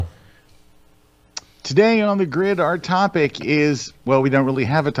Today on the grid, our topic is, well, we don't really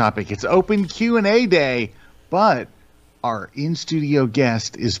have a topic. It's open Q&A day, but our in-studio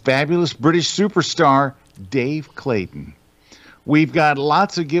guest is fabulous British superstar Dave Clayton. We've got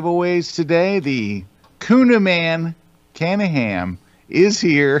lots of giveaways today. The Kuna man, Canaham, is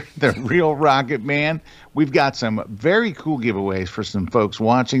here, the real Rocket Man. We've got some very cool giveaways for some folks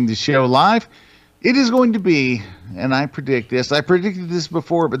watching the show live. It is going to be, and I predict this, I predicted this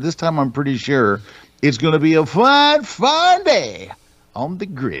before, but this time I'm pretty sure it's going to be a fun day on the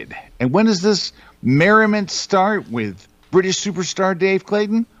grid. And when does this merriment start with British superstar Dave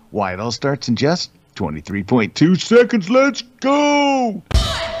Clayton? Why, it all starts in just 23.2 seconds. Let's go!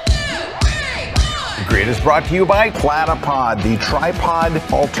 The Grid is brought to you by Platypod, the tripod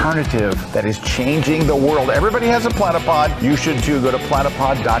alternative that is changing the world. Everybody has a Platypod. You should too. Go to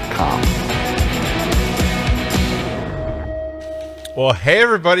platypod.com. Well, hey,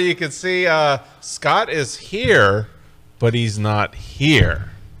 everybody. You can see Scott is here, but he's not here.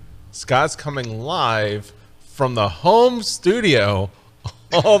 Scott's coming live from the home studio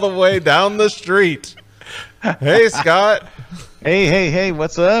all the way down the street. Hey, Scott. Hey,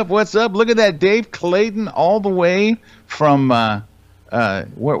 what's up? What's up? Look at that, Dave Clayton, all the way from,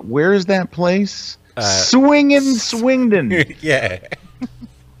 where is that place? Swingdon. Yeah.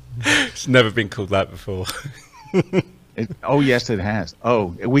 It's never been called that before. Oh, yes, it has. Oh,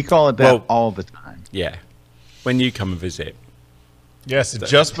 we call it that all the time. Yeah. When you come and visit. Yes,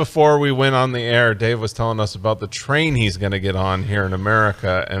 just before we went on the air, Dave was telling us about the train he's going to get on here in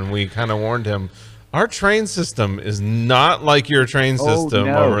America, and we kind of warned him, our train system is not like your train system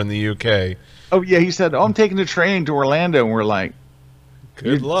over in the UK. Oh, yeah, he said, I'm taking the train to Orlando, and we're like,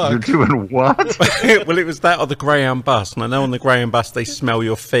 good luck. You're doing what? Well, it was that or the Greyhound bus, and I know on the Greyhound bus they smell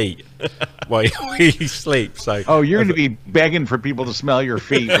your feet while you sleep. So, you're going to be begging for people to smell your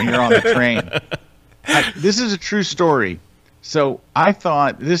feet when you're on the train. This is a true story. So I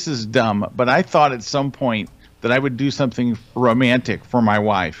thought, this is dumb, but I thought at some point that I would do something romantic for my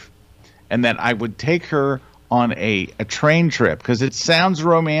wife, and that I would take her on a train trip, because it sounds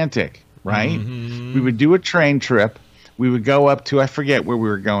romantic, right? Mm-hmm. We would do a train trip. We would go up to, I forget where we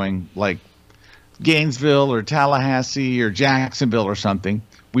were going, like Gainesville or Tallahassee or Jacksonville or something.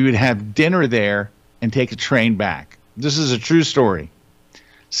 We would have dinner there and take a train back. This is a true story.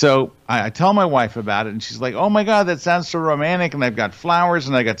 So I tell my wife about it, and she's like, oh, my God, that sounds so romantic, and I've got flowers,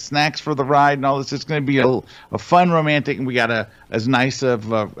 and I got snacks for the ride and all this. It's going to be a fun romantic, and we got as nice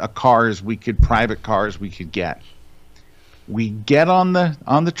of a car as we could, private car as we could get. We get on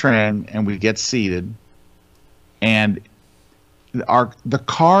the train, and we get seated, and the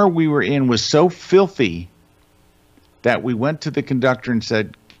car we were in was so filthy that we went to the conductor and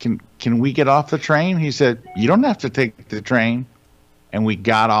said, can we get off the train? He said, you don't have to take the train. And we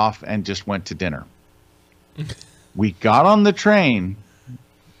got off and just went to dinner. We got on the train,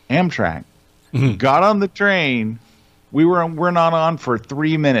 Amtrak. Got on the train. We're not on for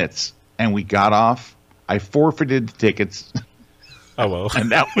 3 minutes, and we got off. I forfeited the tickets. Oh well, and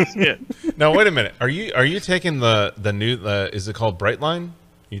that was it. Now wait a minute. Are you taking the new? Is it called Brightline?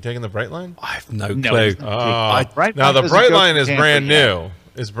 Are you taking the Brightline? I have no clue. Now the Brightline is brand new.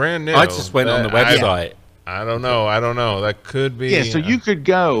 It's brand new. I just went on the website. I don't know. That could be. Yeah, so you could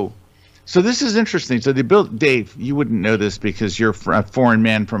go. So this is interesting. So they built, Dave, you wouldn't know this because you're a foreign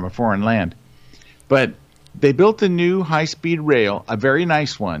man from a foreign land. But they built a new high-speed rail, a very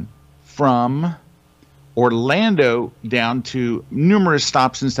nice one, from Orlando down to numerous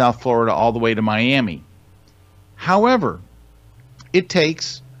stops in South Florida all the way to Miami. However, it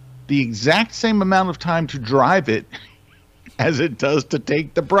takes the exact same amount of time to drive it as it does to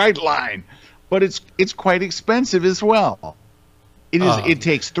take the Brightline. But it's quite expensive as well. It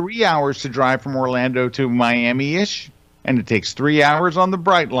takes 3 hours to drive from Orlando to Miami-ish, and it takes 3 hours on the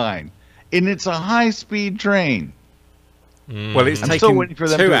Brightline, and it's a high-speed train. Well, I'm still waiting for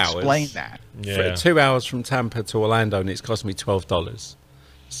them to explain that. Yeah. 2 hours from Tampa to Orlando, and it's cost me $12.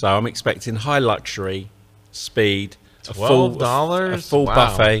 So I'm expecting high luxury, speed, $12, a full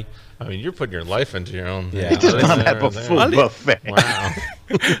buffet. I mean, you're putting your life into your own. Yeah, it does not have a full buffet. Wow.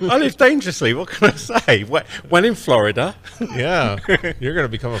 I live dangerously. What can I say? When in Florida. Yeah, you're going to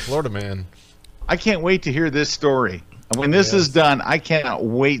become a Florida man. I can't wait to hear this story. When this is done, I cannot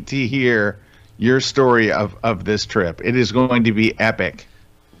wait to hear your story of this trip. It is going to be epic.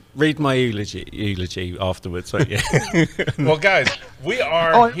 Read my eulogy afterwards. Won't you? Well, guys, we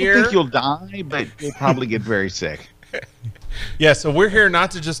are here. I think you'll die, but you'll probably get very sick. Yeah, so we're here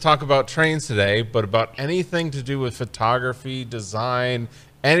not to just talk about trains today, but about anything to do with photography, design,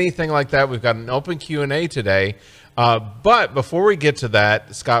 anything like that. We've got an open Q&A today. But before we get to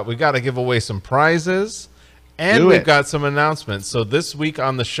that, Scott, we got to give away some prizes. And we've got some announcements. So this week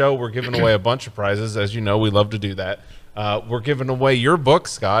on the show, we're giving away a bunch of prizes. As you know, we love to do that. We're giving away your book,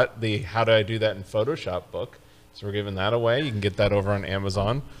 Scott, the How Do I Do That in Photoshop book. So we're giving that away. You can get that over on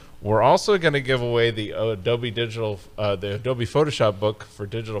Amazon. We're also going to give away the Adobe Photoshop book for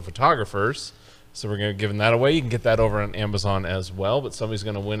digital photographers. So we're going to give that away. You can get that over on Amazon as well, but somebody's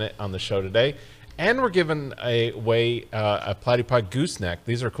going to win it on the show today. And we're giving away a Platypod gooseneck.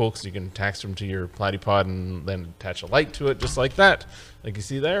 These are cool because you can attach them to your Platypod and then attach a light to it just like that, like you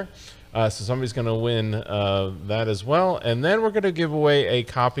see there. So somebody's going to win that as well. And then we're going to give away a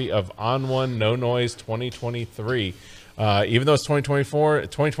copy of On One No Noise 2023. Even though it's 2024,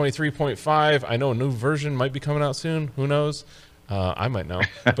 2023.5, I know a new version might be coming out soon. Who knows? I might know.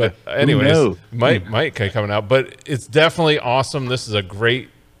 But anyways, might coming out. But it's definitely awesome. This is a great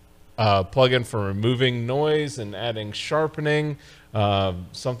plugin for removing noise and adding sharpening.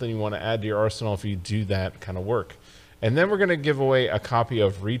 Something you want to add to your arsenal if you do that kind of work. And then we're going to give away a copy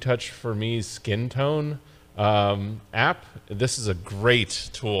of Retouch for Me's Skin Tone app. This is a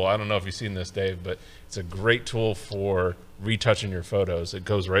great tool. I don't know if you've seen this, Dave, but it's a great tool for retouching your photos. It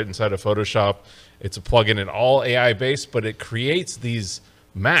goes right inside of Photoshop. It's a plugin and all AI based, but it creates these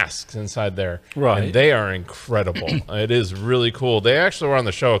masks inside there. Right. And they are incredible. It is really cool. They actually were on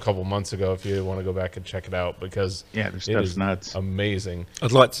the show a couple months ago if you want to go back and check it out because their stuff's nuts. Amazing.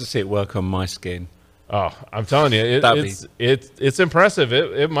 I'd like to see it work on my skin. Oh, I'm telling you, it's impressive.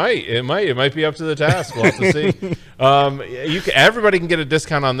 It might be up to the task. We'll have to see. Everybody can get a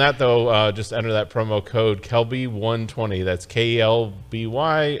discount on that though. Just enter that promo code Kelby120. That's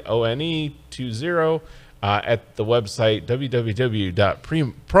KELBYONE20 at the website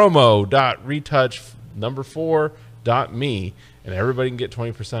www.promo.retouch4.me, and everybody can get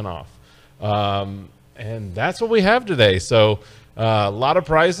 20% off. And that's what we have today. So. A lot of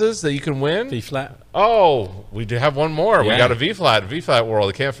prizes that you can win. V-flat. Oh, we do have one more. Yeah. We got a V-flat. V-flat world.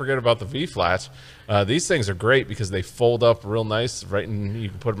 I can't forget about the V-flats. These things are great because they fold up real nice. You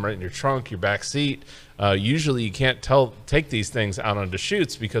can put them right in your trunk, your back seat. Usually you can't take these things out onto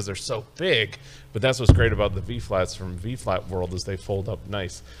shoots because they're so big. But that's what's great about the V-flats from V-flat world is they fold up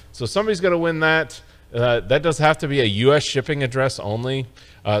nice. So somebody's going to win that. That does have to be a U.S. shipping address only.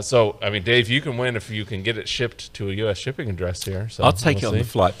 So, I mean, Dave, you can win if you can get it shipped to a U.S. shipping address here. So I'll take it on the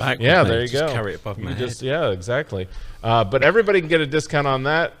flight back. Yeah, there you go. Carry it above my head. Yeah, exactly. But everybody can get a discount on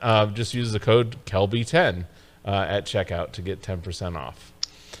that. Just use the code Kelby10 at checkout to get 10% off.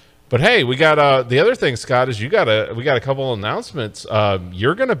 But hey, we got the other thing, Scott, is we got a couple announcements.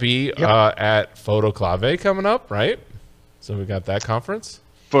 You're going to be at Photoclave coming up, right? So we got that conference.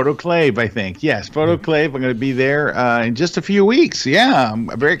 Photoclave, I think. Yes, Photoclave. I'm going to be there in just a few weeks. Yeah, I'm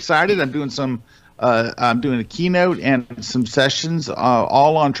very excited. I'm doing a keynote and some sessions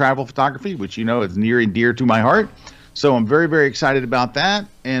all on travel photography, which is near and dear to my heart. So I'm very, very excited about that.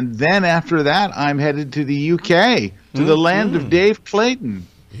 And then after that, I'm headed to the UK, to the land of Dave Clayton,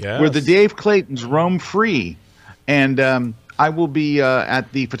 where the Dave Claytons roam free. And I will be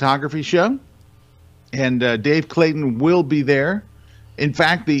at the photography show, and Dave Clayton will be there. In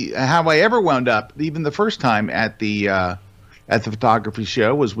fact, how I ever wound up, even the first time at the photography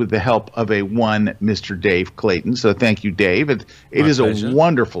show, was with the help of a one Mr. Dave Clayton. So thank you, Dave. It is a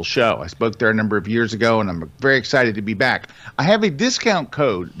wonderful show. I spoke there a number of years ago, and I'm very excited to be back. I have a discount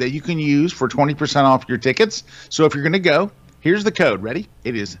code that you can use for 20% off your tickets. So if you're going to go, here's the code. Ready?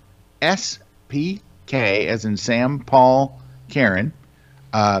 It is SPK, as in Sam, Paul, Karen,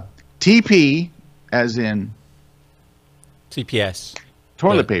 TP, as in TPS.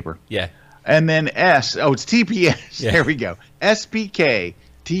 Toilet paper. Yeah. And then S. Oh, it's TPS. Yeah. There we go. SPK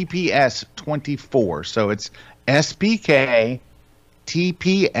TPS 24. So it's SPK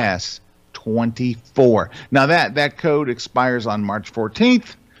TPS 24. Now that code expires on March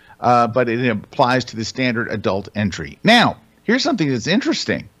 14th, but it applies to the standard adult entry. Now, here's something that's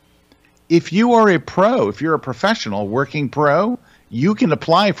interesting. If you are a pro, if you're a professional working pro, you can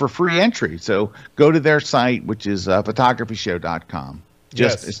apply for free entry. So go to their site, which is photographyshow.com.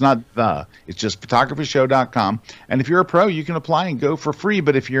 It's just photographyshow.com. And if you're a pro, you can apply and go for free.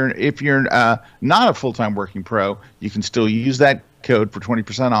 But if you're not a full-time working pro, you can still use that code for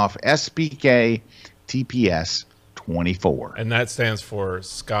 20% off, SPK TPS 24. And that stands for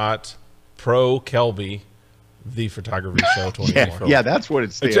Scott Pro Kelby, the Photography Show 24. Yeah, that's what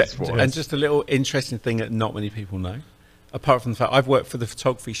it stands for. And just a little interesting thing that not many people know. Apart from the fact I've worked for the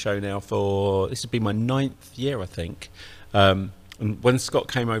Photography Show now this would be my 9th year, I think. And when Scott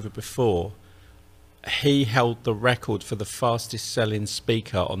came over before, he held the record for the fastest selling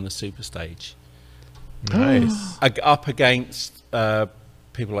speaker on the Superstage. Nice. Up against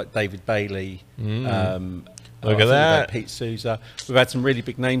people like David Bailey. Look at that. Pete Souza. We've had some really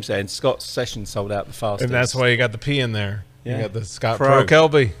big names there, and Scott's session sold out the fastest. And that's why you got the P in there. Yeah. You got the Scott Pro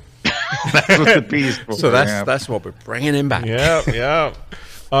Kelby. That's what the P's for. So that's what we're bringing him back. Yeah.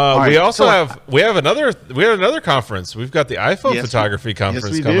 right, We also so have another conference. We've got the iPhone photography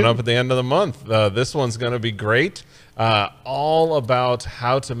conference coming up at the end of the month. This one's going to be great. All about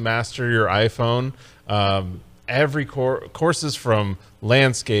how to master your iPhone. Every courses from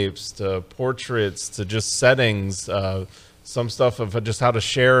landscapes to portraits to just settings. Some stuff of just how to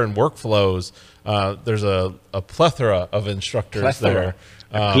share and workflows. There's a plethora of instructors there.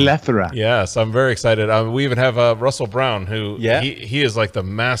 Plethora. Yes, I'm very excited. We even have Russell Brown, who he is like the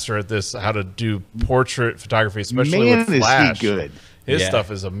master at this, how to do portrait photography, especially with Flash. Is he good. His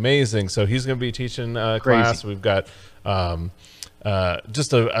stuff is amazing. So he's going to be teaching class. We've got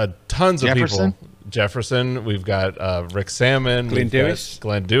just a tons of people. Jefferson. We've got Rick Salmon. Glenn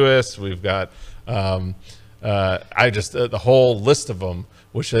Dewis. We've got the whole list of them.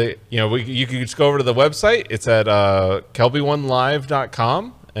 Which you can just go over to the website. It's at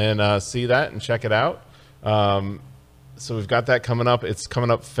kelby1live.com and see that and check it out. So we've got that coming up. It's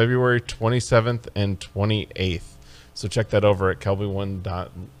coming up February 27th and 28th. So check that over at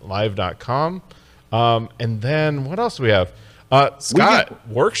kelby1live.com. And then what else do we have? Scott,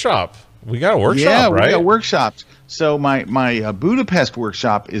 workshop. We got a workshop, right? Yeah, we got workshops. So my Budapest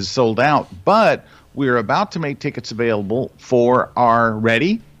workshop is sold out, but we're about to make tickets available for our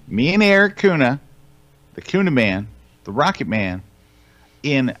me and Erik Kuna, the Kuna Man, the Rocket Man,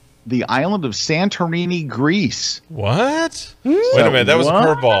 in the island of Santorini, Greece. What? Wait a minute, that was a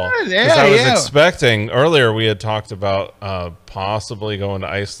curveball. Because I was expecting, earlier we had talked about possibly going to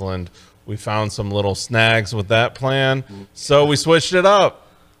Iceland. We found some little snags with that plan, so we switched it up.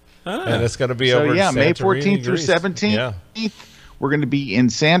 And it's going to be over May 14th through 17th. Yeah. We're going to be in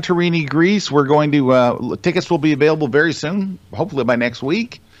Santorini, Greece. We're going to tickets will be available very soon, hopefully by next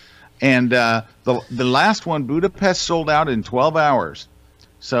week. And the last one, Budapest, sold out in 12 hours.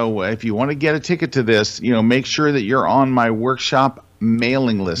 So if you want to get a ticket to this, make sure that you're on my workshop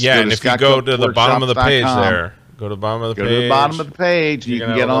mailing list. Yeah, and if you go to the bottom of the page there, go to the bottom of the page. Go to the bottom of the page. You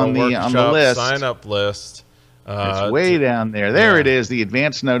can get on the list. Sign up list. It's way down there. There it is, the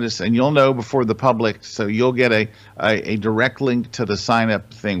advance notice, and you'll know before the public, so you'll get a direct link to the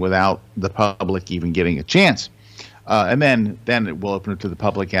sign-up thing without the public even getting a chance. And then it will open it to the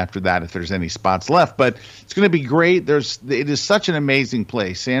public after that if there's any spots left. But it's going to be great. It is such an amazing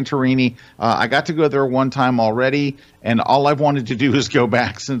place, Santorini. I got to go there one time already, and all I've wanted to do is go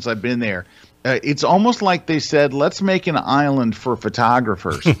back since I've been there. It's almost like they said, let's make an island for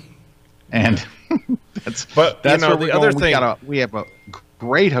photographers. And that's the other thing. We have a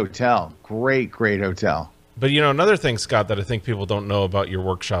great hotel, great hotel. But another thing, Scott, that I think people don't know about your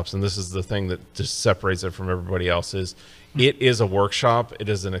workshops, and this is the thing that just separates it from everybody else, is it is a workshop. It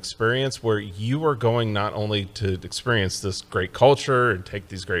is an experience where you are going not only to experience this great culture and take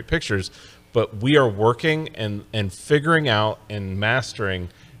these great pictures, but we are working and figuring out and mastering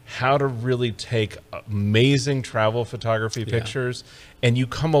how to really take amazing travel photography pictures, and you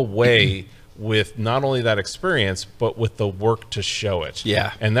come away with not only that experience, but with the work to show it.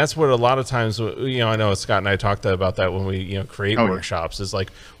 Yeah. And that's what a lot of times, I know Scott and I talked about that when we, create workshops, is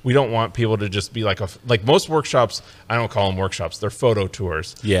like, we don't want people to just be like most workshops, I don't call them workshops, they're photo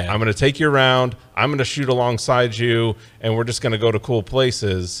tours. Yeah. I'm going to take you around, I'm going to shoot alongside you, and we're just going to go to cool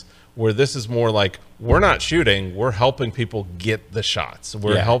places. Where this is more like, we're not shooting, we're helping people get the shots.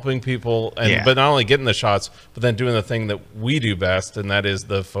 We're helping people, but not only getting the shots, but then doing the thing that we do best, and that is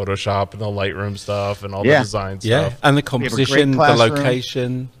the Photoshop and the Lightroom stuff and all the design stuff. And the composition, the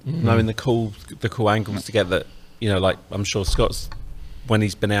location, knowing the cool angles to get that. Like I'm sure Scott's, when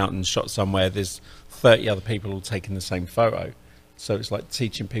he's been out and shot somewhere, there's 30 other people all taking the same photo. So it's like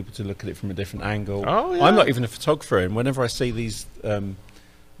teaching people to look at it from a different angle. Oh, yeah. I'm not even a photographer, and whenever I see these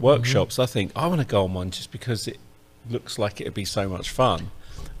workshops, I think I want to go on one just because it looks like it'd be so much fun.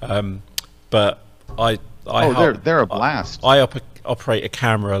 But they're a blast. I operate a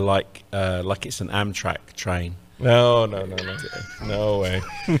camera like it's an Amtrak train. No way.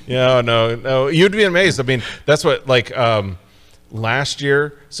 No. You'd be amazed. I mean, that's what last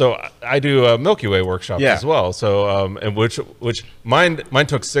year. So I do a Milky Way workshop as well. So and which mine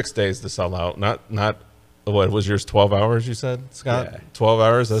took 6 days to sell out. Not. What was yours? 12 hours, you said, Scott? Yeah. 12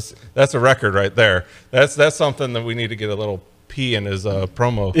 hours. That's a record right there. That's something that we need to get a little P in his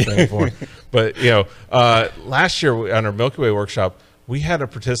promo thing for. But last year on our Milky Way workshop, we had a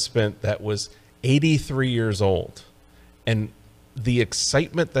participant that was 83 years old, and the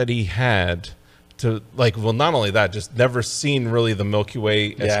excitement that he had to like, well, not only that, just never seen really the Milky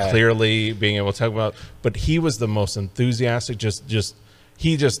Way as clearly, being able to talk about, but he was the most enthusiastic,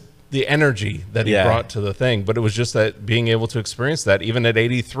 the energy that he brought to the thing. But it was just that being able to experience that even at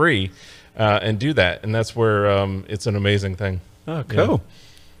 83 and do that. And that's where it's an amazing thing. Oh, cool. Yeah.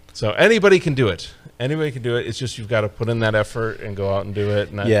 So anybody can do it. Anybody can do it. It's just you've got to put in that effort and go out and do it.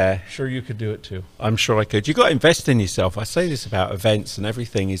 And I'm sure you could do it too. I'm sure I could. You've got to invest in yourself. I say this about events and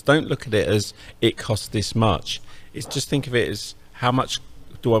everything, is don't look at it as it costs this much. It's just think of it as how much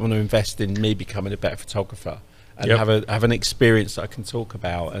do I want to invest in me becoming a better photographer and have an experience that I can talk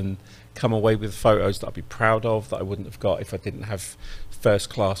about and come away with photos that I'd be proud of that I wouldn't have got if I didn't have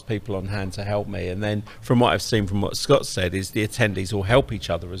first-class people on hand to help me. And then from what I've seen, from what Scott said, is the attendees all help each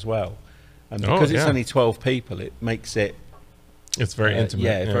other as well. And because it's only 12 people, it makes it... It's very intimate.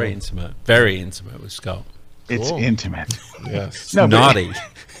 Yeah, very intimate. Very intimate with Scott. It's intimate. Yes. No, naughty.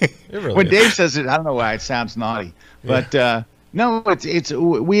 Really when Dave says it, I don't know why it sounds naughty. But no, it's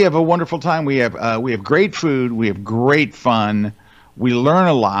we have a wonderful time. We have great food. We have great fun. We learn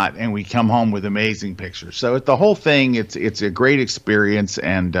a lot, and we come home with amazing pictures. So the whole thing, it's a great experience,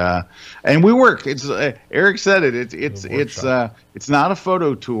 and we work. It's Erik said it. It's not a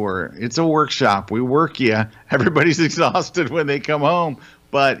photo tour. It's a workshop. We work you. Everybody's exhausted when they come home,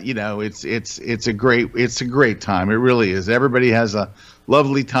 but it's a great time. It really is. Everybody has a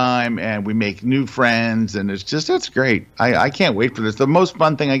lovely time, and we make new friends, and it's great. I can't wait for this. The most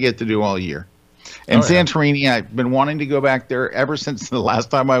fun thing I get to do all year. And Santorini, I've been wanting to go back there ever since the last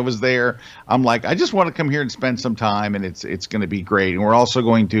time I was there. I'm like, I just want to come here and spend some time, and it's going to be great. And we're also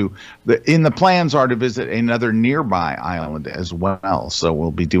going to, the plans are to visit another nearby island as well. So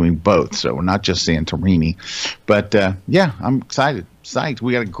we'll be doing both. So not just Santorini. But I'm excited. Psyched.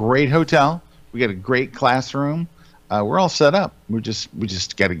 We got a great hotel. We got a great classroom. We're all set up. We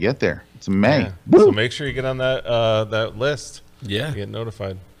just got to get there. It's May. Yeah. So make sure you get on that list. Yeah. Get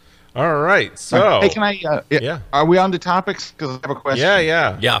notified. All right, so hey, can I? Are we on to topics? Because I have a question.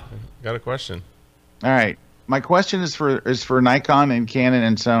 Yeah. Got a question. All right, my question is for Nikon and Canon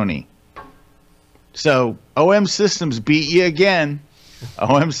and Sony. So OM Systems beat you again.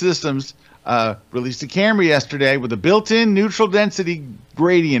 OM Systems released a camera yesterday with a built-in neutral density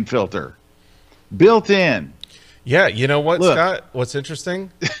gradient filter. Built in. Yeah, you know what, Scott? What's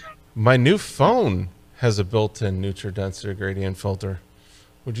interesting? My new phone has a built-in neutral density gradient filter.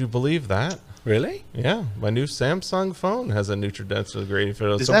 Would you believe that? Really? Yeah. My new Samsung phone has a neutral density gradient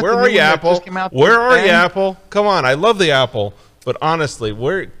filter. Is So that where the are new you, one that Apple? just came out Where are you, today? Apple? Come on. I love the Apple. But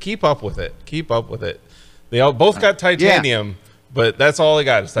honestly, keep up with it. Keep up with it. They all both got titanium, but that's all they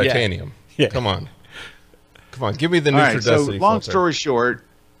got is titanium. Yeah. Come on. Give me the neutral density filter. So long story short,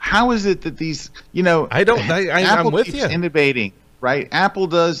 how is it that these, I'm Apple with keeps you. innovating, right? Apple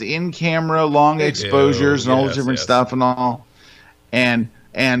does in-camera long exposures and all this different stuff and all. And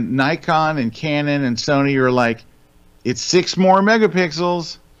Nikon and Canon and Sony are like, it's 6 more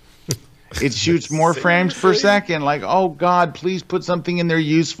megapixels. It shoots more frames per second. Like, oh, God, please put something in there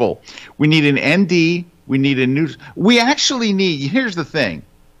useful. We need an ND. We need we actually need, here's the thing.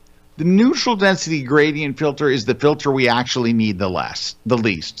 The neutral density gradient filter is the filter we actually need the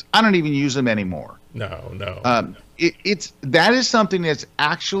least. I don't even use them anymore. No. That is something that's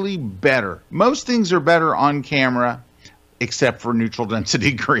actually better. Most things are better on camera, except for neutral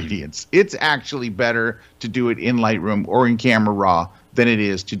density gradients. It's actually better to do it in Lightroom or in Camera Raw than it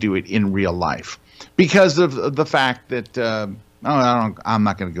is to do it in real life, because of the fact that I'm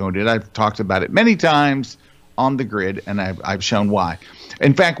not going to go into it. I've talked about it many times on the grid, and I've shown why.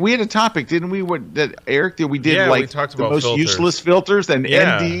 In fact, we had a topic, didn't we? Erik, we did we talked about most filters. Useless filters and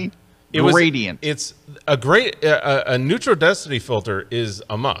ND. Gradient. It's a great a neutral density filter is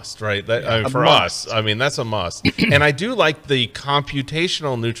a must, right? For us, that's a must. And I do like the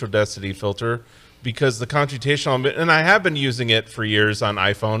computational neutral density filter because the computational, and I have been using it for years on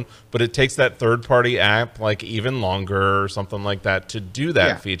iPhone, but it takes that third-party app like even longer or something like that to do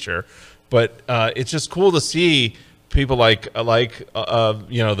that feature. But it's just cool to see people like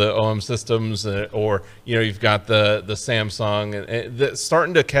the OM Systems, or you've got the Samsung, and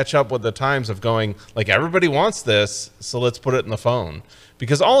starting to catch up with the times of going like, everybody wants this, so let's put it in the phone,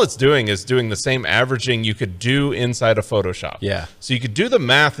 because all it's doing is doing the same averaging you could do inside of Photoshop. Yeah. So you could do the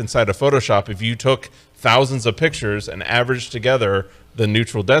math inside of Photoshop if you took thousands of pictures and averaged together the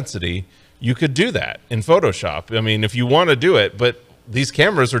neutral density. You could do that in Photoshop. I mean, if you want to do it, but these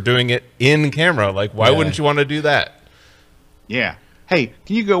cameras are doing it in camera. Like, why wouldn't you want to do that? Yeah. Hey,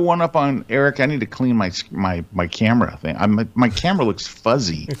 can you go one up on Erik? I need to clean my camera thing. My camera looks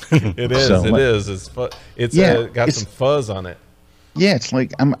fuzzy. It is. It's got some fuzz on it. Yeah, it's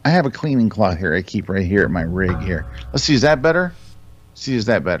like I have a cleaning cloth here. I keep right here at my rig here. Let's see. Is that better? See, is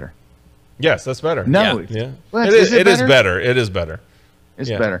that better? Yes, that's better. No. Yeah. Well, It is better. It is better. It's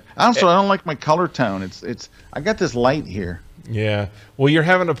better. Also, I don't like my color tone. It's. I got this light here. Yeah. Well, you're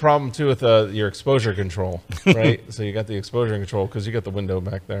having a problem too with your exposure control, right? So you got the exposure control because you got the window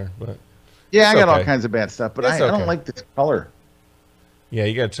back there. But yeah, I got all kinds of bad stuff, but I don't like this color. Yeah,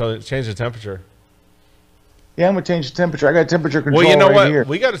 you got to change the temperature. Yeah, I'm gonna change the temperature. I got temperature control. Well, you know right what? here.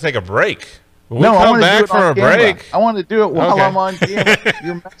 We got to take a break. When no, we I come want to back do it from a break. I want to do it while Okay. I'm on camera.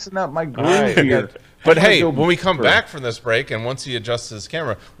 You're messing up my groove here. But hey, when we come back from this break, and once he adjusts his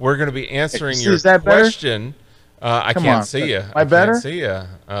camera, we're going to be answering your question. I can't see you. I better? can't see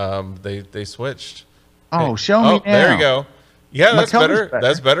you. They switched. Oh, show me now. There you go. Yeah, that's color's better.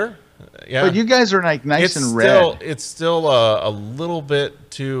 That's better. Yeah. But you guys are like nice and red. It's still a little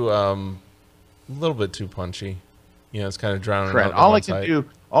bit too punchy. You know, it's kind of drowning out.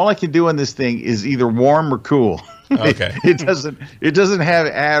 All I can do on this thing is either warm or cool. Okay. it doesn't have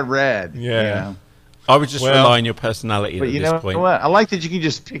add red. Yeah. You know? I would just rely on your personality But at you this know point. what? I like that you can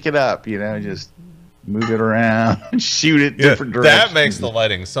just pick it up. You know, just move it around and shoot it different directions. That makes the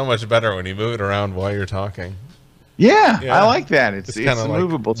lighting so much better when you move it around while you're talking. Yeah, I like that. It's kind of like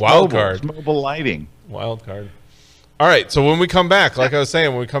movable. It's wild mobile. card. It's mobile lighting. Wild card. All right, so when we come back, like I was saying,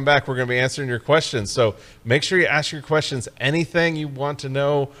 when we come back, we're going to be answering your questions. So make sure you ask your questions. Anything you want to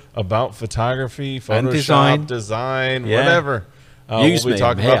know about photography, Photoshop, design, whatever. We'll be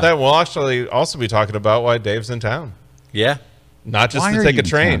talking about that. We'll actually also be talking about why Dave's in town. Yeah. Not just to take a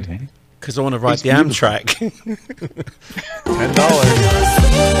train. Because I want to ride the Amtrak. $10.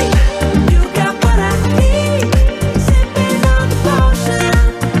 You got what I need. Sipping on the potion.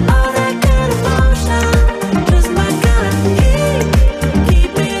 All that good emotion. Just my kind of heat.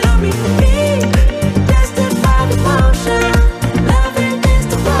 Keep it on repeat. Tested by devotion. Loving is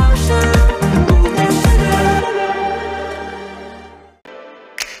devotion. Ooh, that's sugar.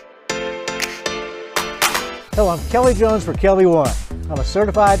 Hello, I'm Kelly Jones for Kelby One. I'm a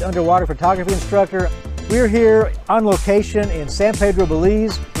certified underwater photography instructor. We're here on location in San Pedro,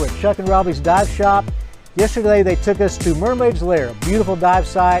 Belize. We're at Chuck and Robbie's dive shop. Yesterday they took us to Mermaid's Lair, a beautiful dive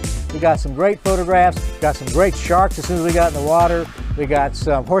site. We got some great photographs, got some great sharks as soon as we got in the water. We got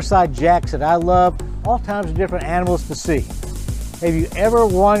some horse-eyed jacks that I love, all kinds of different animals to see. Have you ever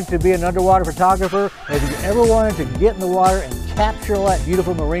wanted to be an underwater photographer? Have you ever wanted to get in the water and capture all that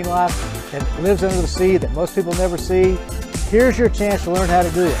beautiful marine life that lives under the sea that most people never see? Here's your chance to learn how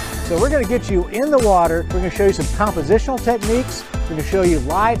to do it. So we're going to get you in the water. We're going to show you some compositional techniques. We're going to show you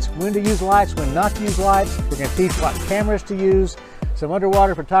lights, when to use lights, when not to use lights. We're going to teach what cameras to use, some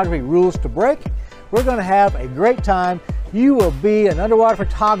underwater photography rules to break. We're going to have a great time. You will be an underwater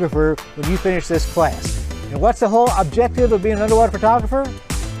photographer when you finish this class. And what's the whole objective of being an underwater photographer?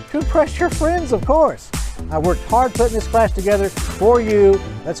 To impress your friends, of course. I worked hard putting this class together for you.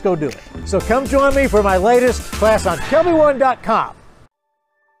 Let's go do it. So come join me for my latest class on KelbyOne.com.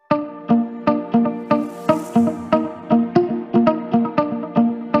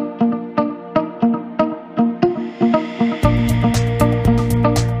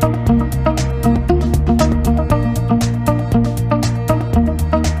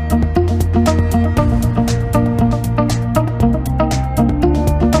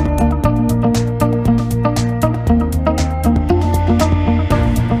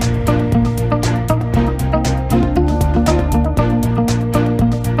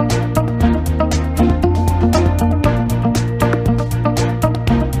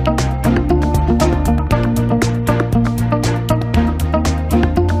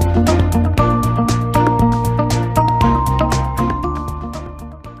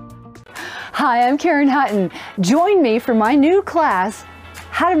 Join me for my new class,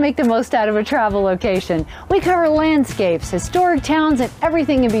 How to Make the Most Out of a Travel Location. We cover landscapes, historic towns, and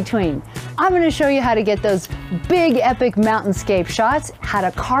everything in between. I'm going to show you how to get those big epic mountainscape shots, how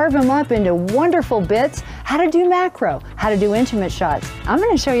to carve them up into wonderful bits, how to do macro, how to do intimate shots. I'm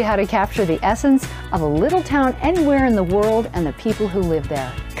going to show you how to capture the essence of a little town anywhere in the world and the people who live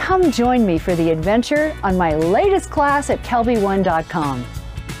there. Come join me for the adventure on my latest class at KelbyOne.com.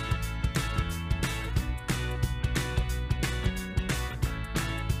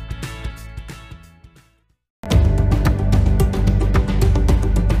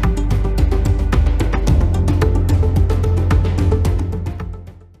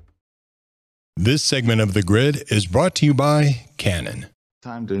 This segment of The Grid is brought to you by Canon.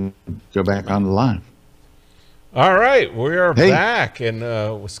 Time to go back on the line. All right, we are back, and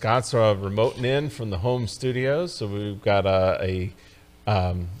Scott's remoting in from the home studios. So we've got a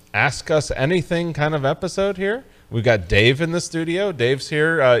Ask Us Anything kind of episode here. We've got Dave in the studio. Dave's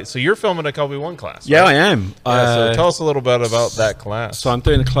here. So you're filming a Kelby 1 class, right? Yeah, I am. Yeah, so tell us a little bit about that class. So I'm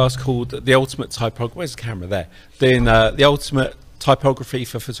doing a class called The Ultimate Typography. Where's the camera there? Doing the Ultimate Typography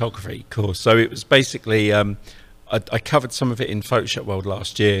for Photography course. So it was basically, I covered some of it in Photoshop World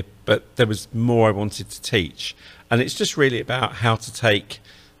last year, but there was more I wanted to teach. And it's just really about how to take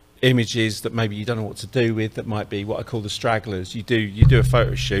images that maybe you don't know what to do with, that might be what I call the stragglers. You do a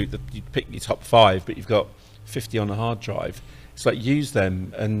photo shoot, that you pick your top 5, but you've got 50 on a hard drive. It's like use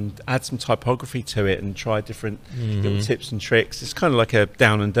them and add some typography to it and try different little tips and tricks. It's kind of like a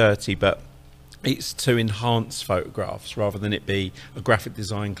down and dirty, but it's to enhance photographs rather than it be a graphic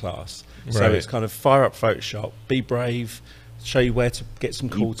design class. So Right. it's kind of fire up Photoshop, be brave, show you where to get some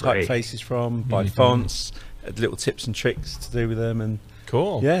cool typefaces from, buy fonts, little tips and tricks to do with them, and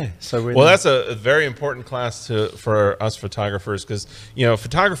Cool. yeah. So we're Well, that's a very important class for us photographers, because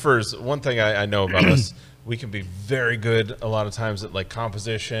photographers. One thing I know about us, we can be very good a lot of times at like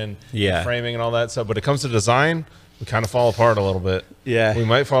composition, and framing, and all that stuff. But it comes to design, we kind of fall apart a little bit. Yeah. We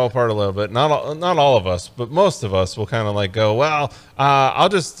might fall apart a little bit. Not all of us, but most of us will kind of like go, well, I'll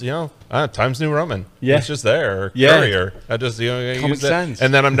just, Times New Roman. Yeah. It's just there. Or Yeah. Courier. I just, Comic use it. Sans.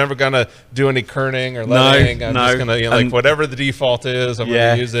 And then I'm never going to do any kerning or lettering. I'm just going to, like whatever the default is, I'm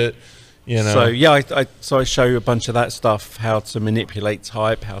going to use it. So yeah, I show you a bunch of that stuff, how to manipulate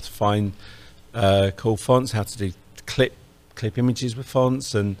type, how to find cool fonts, how to do clip images with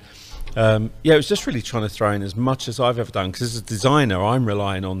fonts, and it was just really trying to throw in as much as I've ever done, because as a designer I'm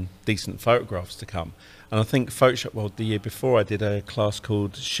relying on decent photographs to come. And I think Photoshop World the year before, I did a class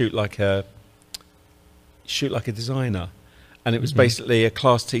called shoot like a designer, and it was basically a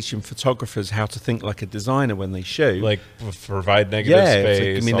class teaching photographers how to think like a designer when they shoot, like provide negative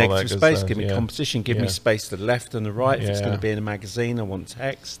space, give me all negative that space, stuff. give me composition, give me space to the left and the right. If it's going to be in a magazine, I want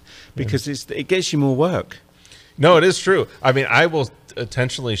text, because it gets you more work. No, it is true. I mean, I will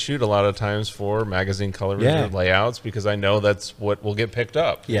intentionally shoot a lot of times for magazine colors or layouts, because I know that's what will get picked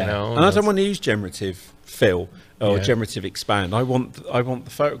up. And I don't want to use generative fill or generative expand. I want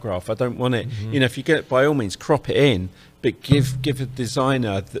the photograph. I don't want it. If you get it, by all means crop it in, but give a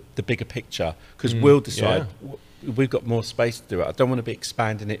designer the bigger picture, because we'll decide. We've got more space to do it. I don't want to be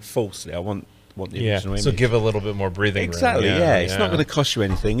expanding it falsely. I want the original image. So give a little bit more breathing room. Exactly. It's not going to cost you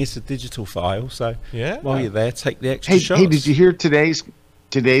anything. It's a digital file. So while you're there, take the extra shots. Hey, did you hear today's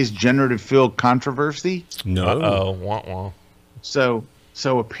generative fill controversy? No. Wah.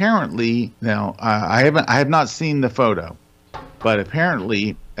 So apparently, now I have not seen the photo, but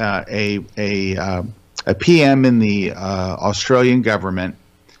apparently a PM in the Australian government,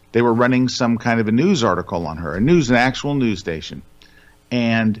 they were running some kind of a news article on her, an actual news station,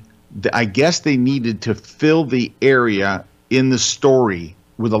 and I guess they needed to fill the area in the story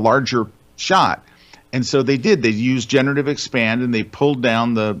with a larger shot. And so they did. They used generative expand, and they pulled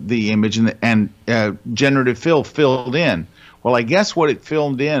down the image, and generative fill filled in. Well, I guess what it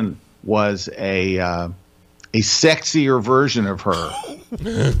filled in was a sexier version of her.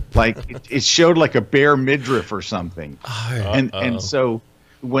 Like it showed like a bare midriff or something. And so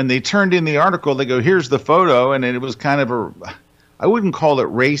when they turned in the article, they go, "Here's the photo," and it was kind of I wouldn't call it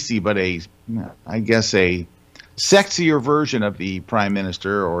racy, but I guess a sexier version of the prime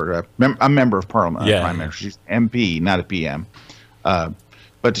minister, or a member of parliament. Prime minister. She's MP, not a PM,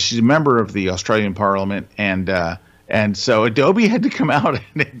 but she's a member of the Australian Parliament, and so Adobe had to come out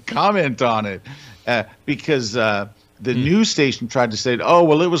and comment on it because the news station tried to say, "Oh,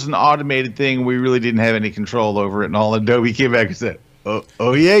 well, it was an automated thing. We really didn't have any control over it," and all. Adobe came back and said,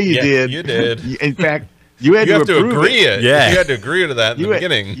 "Oh yeah, you did. You did. In fact." You have to agree it. Yeah, you had to agree to that in the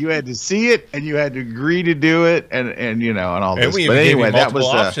beginning. You had to see it, and you had to agree to do it, and all this. And we but gave anyway, you that was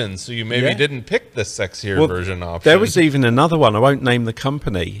multiple options, so you maybe didn't pick the sexier version option. There was even another one. I won't name the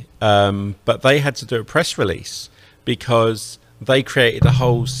company, but they had to do a press release because they created a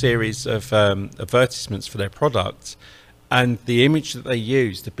whole series of advertisements for their product, and the image that they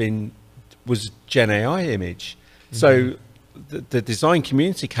used was Gen AI image. So the design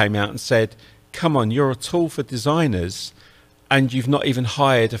community came out and said, "Come on, you're a tool for designers, and you've not even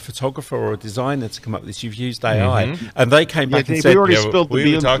hired a photographer or a designer to come up with this. You've used AI." And they came back and said, "We already spilled the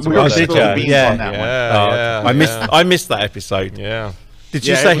beans on that one." I missed that episode. Yeah. Did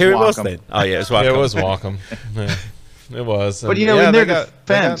you say who it was then? Oh yeah, it was Wacom. Yeah, it was Wacom. It was. But in their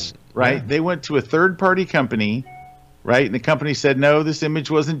defense, right? They went to a third-party company, right? And the company said, "No, this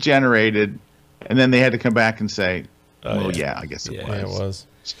image wasn't generated," and then they had to come back and say, "Well, I guess it was." Yeah, it was.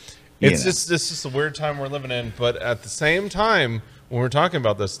 It's just a weird time we're living in, but at the same time, when we're talking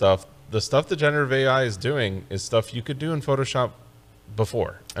about this stuff, the stuff that generative AI is doing is stuff you could do in Photoshop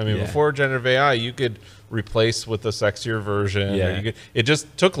before. I mean, Yeah. before generative AI, you could replace with a sexier version. Yeah. Or you could, it just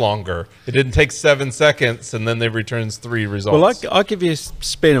took longer. It didn't take 7 seconds, and then they returns 3 results. Well, I'll give you a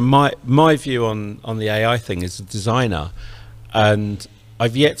spin on my view on the AI thing as a designer, and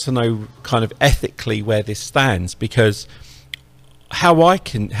I've yet to know kind of ethically where this stands, because how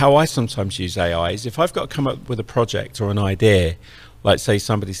I sometimes use AI is if I've got to come up with a project or an idea, like say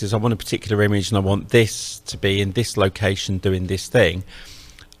somebody says I want a particular image and I want this to be in this location doing this thing.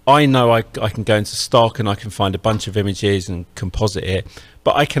 I know I can go into stock and I can find a bunch of images and composite it,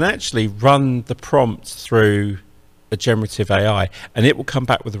 but I can actually run the prompt through a generative AI and it will come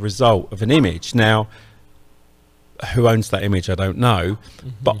back with a result of an image. Now, who owns that image, I don't know,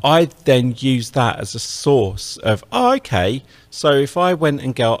 but I then use that as a source of, oh, okay, so if I went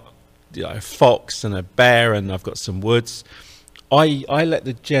and got, you know, a fox and a bear and I've got some woods, I let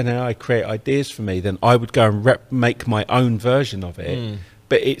the Gen AI create ideas for me, then I would go and make my own version of it,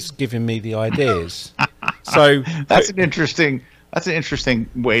 but it's giving me the ideas. So that's an interesting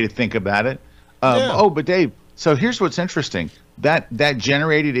way to think about it. Oh, but Dave, so here's what's interesting: that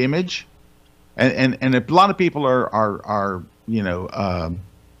generated image, and a lot of people are you know,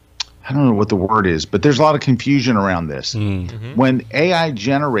 I don't know what the word is, but there's a lot of confusion around this. When AI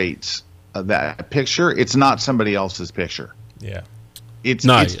generates that picture, it's not somebody else's picture. yeah. It's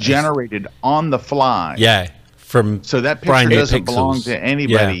It's generated on the fly. yeah, from So that brand picture new doesn't belong pixels. to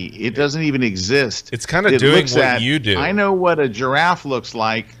anybody. It doesn't even exist. It's kind of It doing looks what you do. I know what a giraffe looks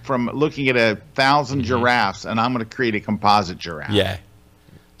like from looking at 1,000 giraffes, and I'm going to create a composite giraffe. Yeah.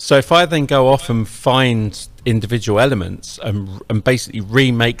 So if I then go off and find individual elements and basically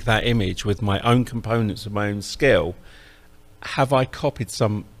remake that image with my own components of my own skill, have I copied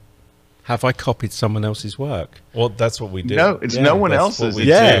someone else's work? Well, that's what we do. No, it's no one That's else's. what we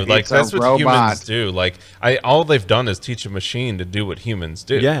Yeah. do. Like It's that's a what humans robot. do. Like all they've done is teach a machine to do what humans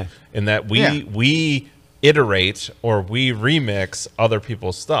do. Yeah. And that Yeah. we iterate or we remix other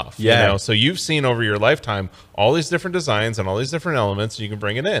people's stuff. Yeah. You know? So you've seen over your lifetime all these different designs and all these different elements, and you can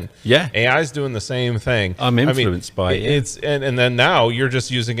bring it in. Yeah. AI's doing the same thing. I'm influenced by it, yeah. It's and then now you're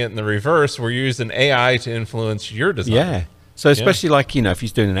just using it in the reverse, where you're using AI to influence your design. Yeah. So especially like, you know, if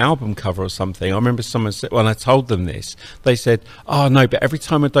he's doing an album cover or something, I remember someone said, when I told them this, they said, oh no, but every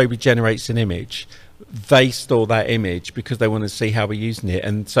time Adobe generates an image, they store that image because they want to see how we're using it.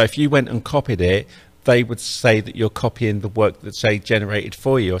 And so if you went and copied it, they would say that you're copying the work that say generated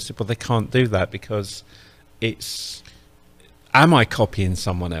for you. I said, well, they can't do that because am I copying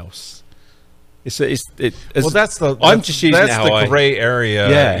someone else? Well, I'm just using that's how the gray area.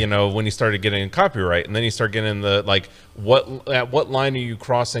 Yeah. You know, when you started getting copyright, and then you start getting the like, at what line are you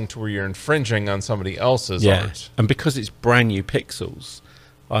crossing to where you're infringing on somebody else's art? And because it's brand new pixels,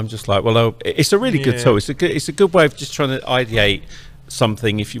 I'm just like, well, it's a really good tool. It's a good way of just trying to ideate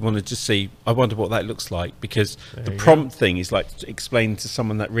something if you want to just see, I wonder what that looks like, because the prompt thing is like explaining to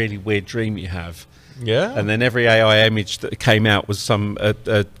someone that really weird dream you have. Yeah. And then every AI image that came out was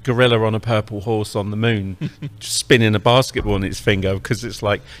a gorilla on a purple horse on the moon spinning a basketball on its finger, because it's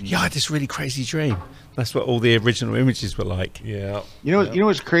like, yeah, I had this really crazy dream. That's what all the original images were like. Yeah. You know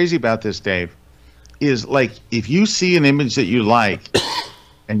what's crazy about this, Dave, is like if you see an image that you like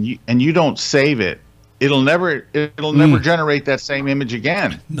and you don't save it, it'll never generate that same image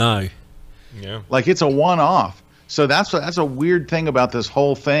again. No. Yeah. Like it's a one-off. So that's a weird thing about this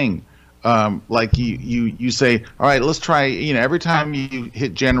whole thing. Like you say, all right, let's try. You know, every time you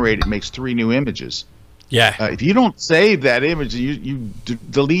hit generate, it makes 3 new images. Yeah. If you don't save that image, you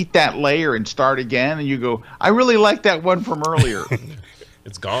delete that layer and start again, and you go, I really like that one from earlier.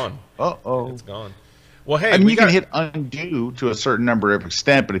 It's gone. Uh-oh. It's gone. Well, hey, I mean, we you can hit undo to a certain number of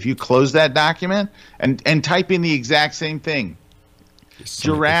extent, but if you close that document and type in the exact same thing,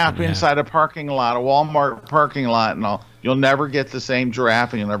 giraffe inside a parking lot, a Walmart parking lot, and all, you'll never get the same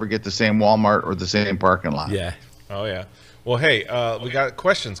giraffe, and you'll never get the same Walmart or the same parking lot. Yeah. Oh yeah. Well, hey, we got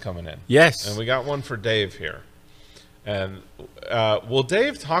questions coming in. Yes. And we got one for Dave here. And will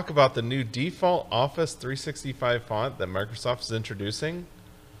Dave talk about the new default Office 365 font that Microsoft is introducing?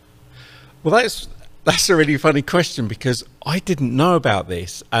 Well, that's a really funny question, because I didn't know about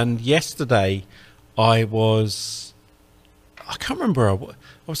this, and yesterday I can't remember, I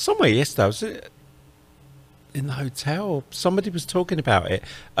was somewhere yesterday. I was in the hotel. Somebody was talking about it,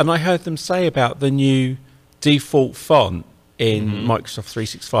 and I heard them say about the new default font in Microsoft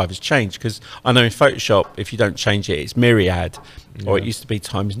 365 has changed, because I know in Photoshop, if you don't change it, it's Myriad, or it used to be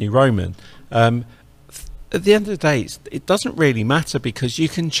Times New Roman. At the end of the day, it doesn't really matter, because you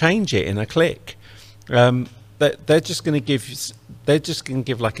can change it in a click. They're just going to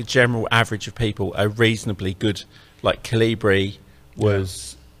give like a general average of people a reasonably good, like Calibri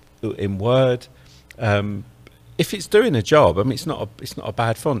was in Word. If it's doing a job, I mean, it's not a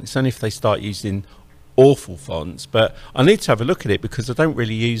bad font. It's only if they start using awful fonts. But I need to have a look at it because I don't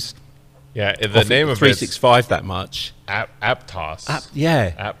really use the name of 365 that much. Aptos.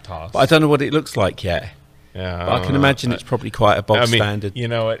 Aptos. But I don't know what it looks like yet. Yeah, but I can imagine it's probably quite a bog standard. You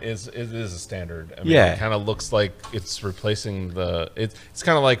know, it is a standard. I mean, yeah, it kind of looks like it's replacing the. It's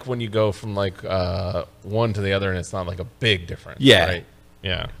kind of like when you go from like one to the other, and it's not like a big difference. Yeah, right?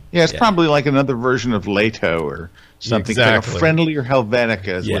 Yeah. Yeah, it's probably like another version of Lato or something. Exactly. Like a friendlier Helvetica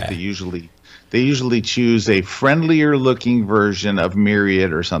is what they usually choose a friendlier looking version of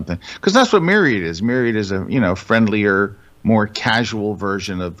Myriad or something, because that's what Myriad is. Myriad is a friendlier, more casual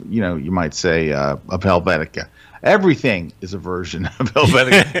version of you might say of Helvetica. Everything is a version of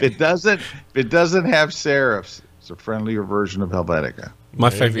Helvetica. It doesn't have serifs. It's a friendlier version of Helvetica. My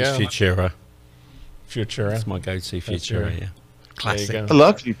favorite is Futura. Futura. That's my go-to Futura. Yeah. Classic. I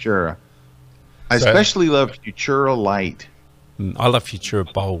love Futura. I especially love Futura Light. I love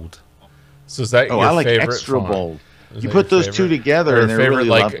Futura Bold. So is that your I like favorite extra font? bold. Is You that put your those two favorite? together, Or and they're favorite, really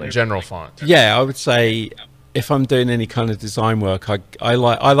like lovely. general font. Yeah, I would say if I'm doing any kind of design work, I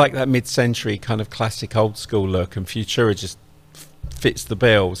like that mid-century kind of classic old school look, and Futura just fits the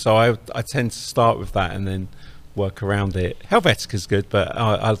bill. So I tend to start with that and then work around it. Helvetica's good, but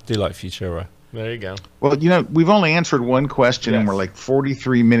I do like Futura. There you go. Well, we've only answered one question, and we're like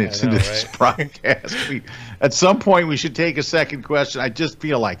 43 minutes into this right? broadcast. At some point, we should take a second question. I just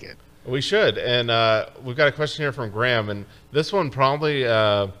feel like it. We should, and we've got a question here from Graham, and this one probably,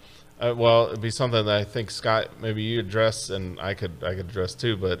 it'd be something that I think Scott, maybe you address, and I could address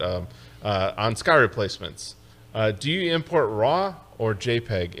too. But on sky replacements, do you import RAW or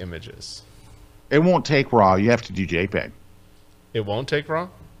JPEG images? It won't take RAW. You have to do JPEG. It won't take RAW.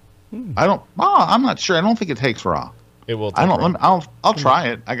 I'm not sure. I don't think it takes RAW. It will. Take I don't. RAW. I'll try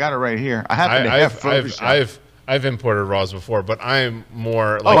it. I got it right here. I happen to have Photoshop. I've imported RAWs before, but I'm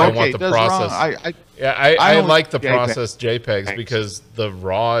more like I want the process. I like the process JPEGs because the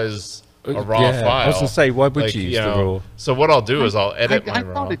RAW is a raw file. I was gonna say, why would you use the RAW? So what I'll do is I'll edit my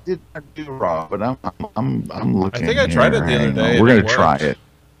RAW. I thought it did not do RAW, but I'm looking. I think I tried it the other day. We're gonna try it.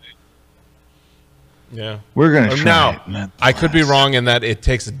 Yeah, we're gonna try now. it. I could be wrong in that it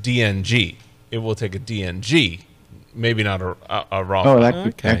takes a DNG. It will take a DNG, maybe not a raw. Oh,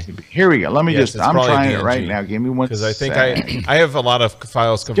 that could be. Here we go. Let me I'm trying it right now. Give me one. Because I think I have a lot of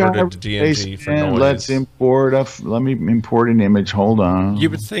files converted to DNG for noise. Let me import an image. Hold on. You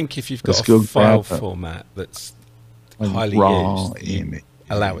would think if you've got a file format that's highly used,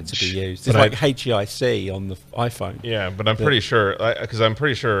 allow it to be used. It's like HEIC on the iPhone. Yeah, but I'm pretty sure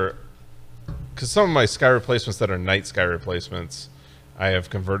because some of my sky replacements that are night sky replacements, I have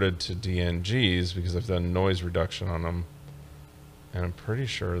converted to DNGs because I've done noise reduction on them, and I'm pretty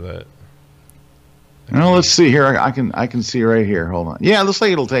sure that. Well, let's see here. I can see right here. Hold on. Yeah, looks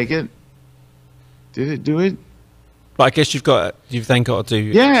like it'll take it. Did it do it? But I guess you've then got to do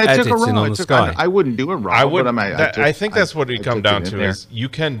it took a editing RAW. on the sky. I wouldn't do it RAW. I would. But I think that's what it come down to is you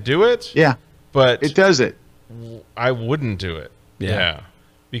can do it. Yeah, but it does it. I wouldn't do it. Yeah.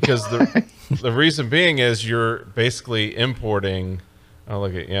 Because the reason being is you're basically importing. Oh,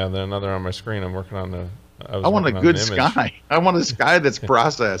 look at then another on my screen. I'm working on I want a good sky. I want a sky that's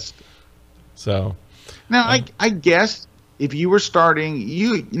processed. So now I guess if you were starting,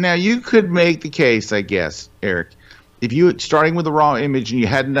 you could make the case. I guess, Eric, if you starting with a raw image and you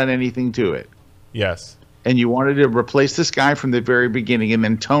hadn't done anything to it. Yes. And you wanted to replace the sky from the very beginning and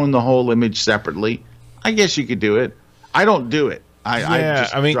then tone the whole image separately, I guess you could do it. I don't do it.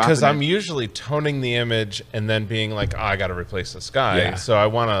 I mean, because I'm usually toning the image and then being like, I got to replace the sky. Yeah. So I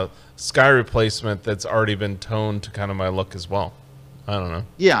want a sky replacement that's already been toned to kind of my look as well. I don't know.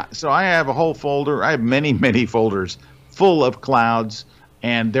 Yeah. So I have a whole folder. I have many, many folders full of clouds,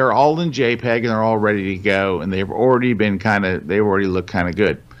 and they're all in JPEG and they're all ready to go. And they've already look kind of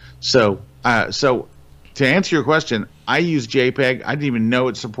good. So to answer your question, I use JPEG. I didn't even know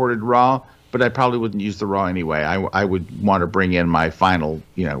it supported RAW. But I probably wouldn't use the RAW anyway. I would want to bring in my final,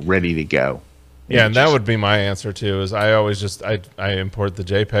 ready to go. Yeah, and that would be my answer too. Is I always I import the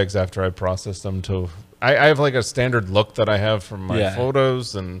JPEGs after I process them to. I have like a standard look that I have from my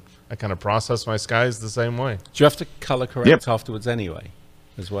photos, and I kind of process my skies the same way. Do you have to color correct afterwards anyway,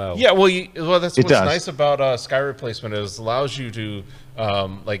 as well? Yeah, well, that's what's nice about sky replacement is it allows you to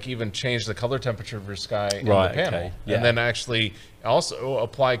like even change the color temperature of your sky in the panel, and then actually also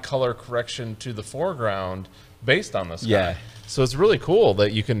apply color correction to the foreground based on the sky. Yeah. So it's really cool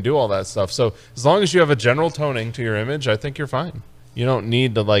that you can do all that stuff. So as long as you have a general toning to your image, I think you're fine. You don't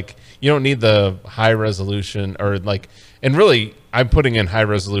need the high resolution or like, and really I'm putting in high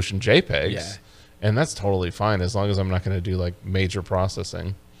resolution JPEGs. Yeah. And that's totally fine as long as I'm not going to do like major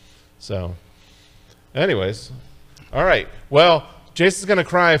processing. So anyways, all right. Well, Jason's going to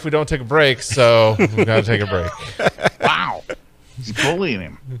cry if we don't take a break. So we've got to take a break. Wow. He's bullying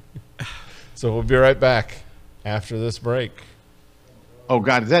him. So we'll be right back after this break. Oh,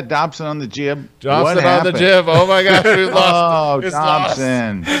 God. Is that Dobson on the jib? Dobson on the jib. Oh, my gosh. We lost. Oh,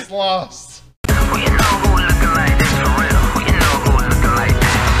 Dobson. It's lost.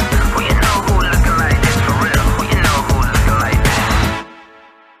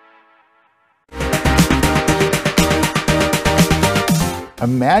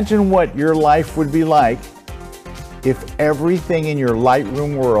 Imagine what your life would be like if everything in your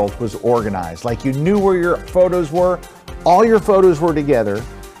Lightroom world was organized. Like you knew where your photos were, all your photos were together,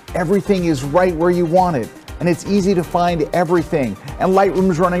 everything is right where you want it, and it's easy to find everything. And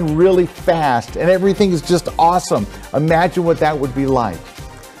Lightroom's running really fast, and everything is just awesome. Imagine what that would be like.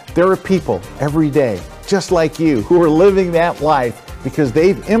 There are people every day, just like you, who are living that life because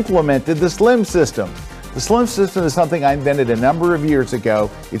they've implemented the Slim system. The Slim system is something I invented a number of years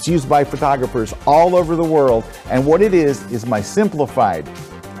ago. It's used by photographers all over the world, and what it is my simplified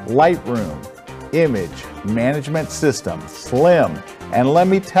Lightroom image management system, Slim. And let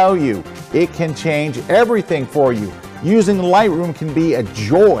me tell you, it can change everything for you. Using Lightroom can be a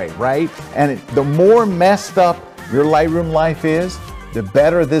joy, right? And the more messed up your Lightroom life is, the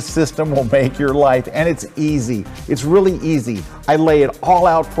better this system will make your life. And it's easy. It's really easy. I lay it all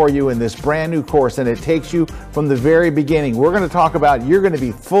out for you in this brand new course, and it takes you from the very beginning. We're going to talk about you're going to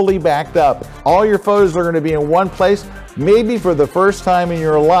be fully backed up. All your photos are going to be in one place, maybe for the first time in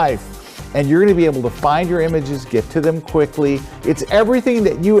your life. And you're going to be able to find your images, get to them quickly. It's everything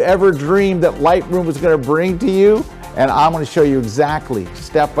that you ever dreamed that Lightroom was going to bring to you. And I'm going to show you exactly,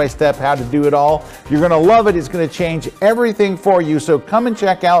 step by step, how to do it all. You're going to love it. It's going to change everything for you. So come and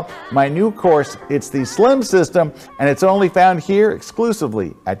check out my new course. It's the Slim system, and it's only found here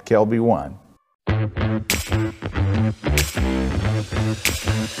exclusively at Kelby One.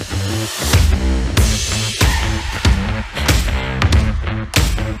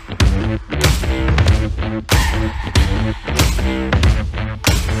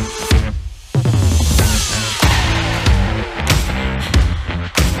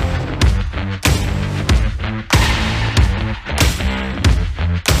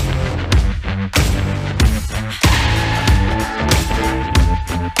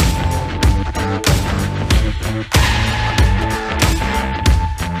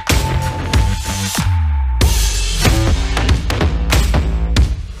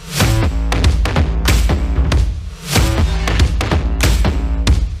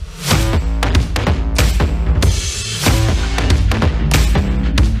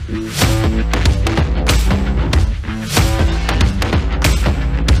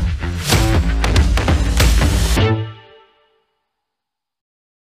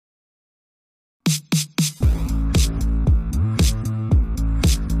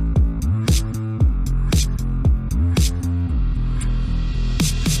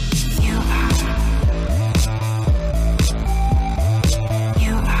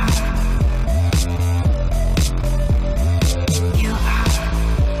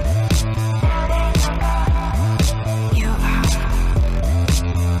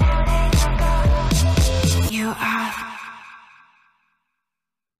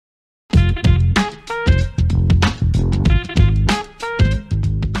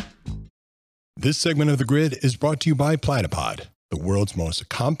 This segment of The Grid is brought to you by Platypod, the world's most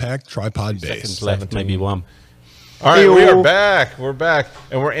compact tripod base. Seconds left, maybe one. All right, we are back. We're back,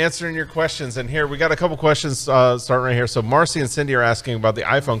 and we're answering your questions. And here, we got a couple questions starting right here. So Marcy and Cindy are asking about the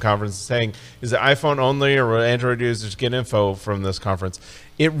iPhone conference, saying, is it iPhone only, or will Android users get info from this conference?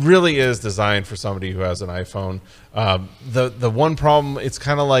 It really is designed for somebody who has an iPhone. The one problem, it's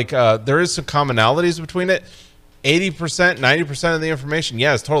kind of like there is some commonalities between it. 80%, 90% of the information,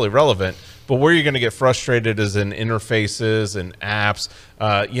 yeah, is totally relevant. But where you're going to get frustrated is in interfaces and apps.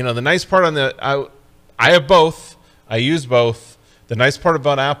 You know, the nice part on the, I have both. I use both. The nice part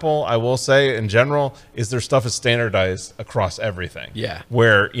about Apple, I will say in general, is their stuff is standardized across everything. Yeah.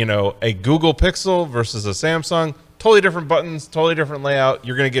 Where, you know, a Google Pixel versus a Samsung, totally different buttons, totally different layout.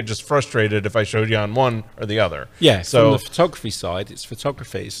 You're going to get just frustrated if I showed you on one or the other. Yeah. So from the photography side, it's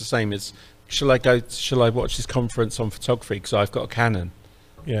photography. It's the same as, shall I watch this conference on photography because I've got a Canon?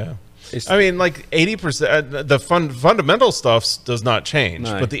 Yeah. I mean, like 80%, the fundamental stuff does not change,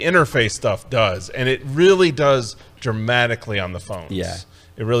 but the interface stuff does, and it really does dramatically on the phones. Yeah,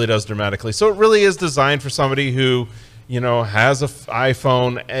 it really does dramatically. So it really is designed for somebody who, has a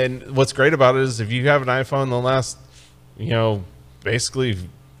iPhone. And what's great about it is if you have an iPhone the last, basically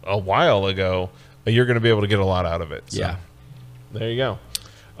a while ago, you're going to be able to get a lot out of it. So, Yeah. there you go.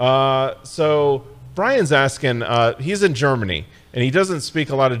 So Brian's asking, he's in Germany and he doesn't speak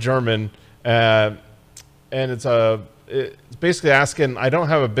a lot of German. And it's basically asking, I don't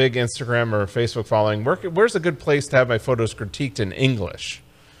have a big Instagram or Facebook following. Where's a good place to have my photos critiqued in English?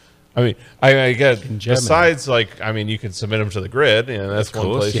 I mean, I get, besides you can submit them to the grid, that's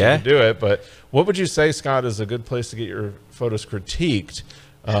one place you can do it. But what would you say, Scott, is a good place to get your photos critiqued?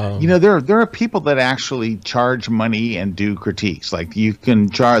 There are people that actually charge money and do critiques. Like they can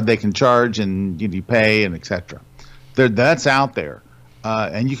charge and you pay and etc. That's out there,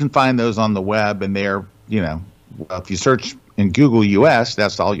 and you can find those on the web. And they're if you search in Google US,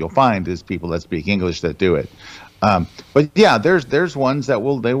 that's all you'll find is people that speak English that do it. But yeah, there's ones that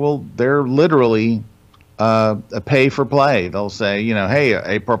they're literally a pay for play. They'll say, hey,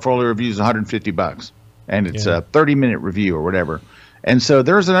 a portfolio review is $150 and it's a 30-minute review or whatever. And so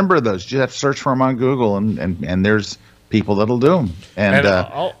there's a number of those. You just have to search for them on Google and there's people that'll do them. And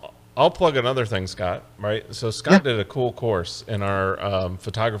I'll plug another thing, Scott, right? So Scott did a cool course in our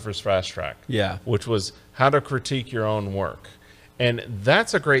Photographer's Fast Track, which was how to critique your own work. And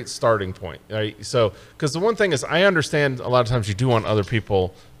that's a great starting point, right? So, because the one thing is, I understand a lot of times you do want other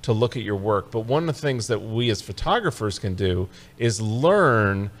people to look at your work, but one of the things that we as photographers can do is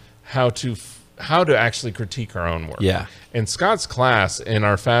learn how to actually critique our own work. Yeah. And Scott's class in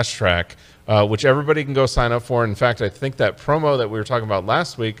our Fast Track, which everybody can go sign up for. In fact, I think that promo that we were talking about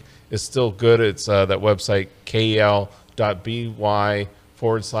last week is still good. It's that website, kel.by/offer,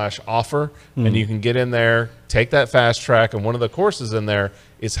 and you can get in there, take that Fast Track, and one of the courses in there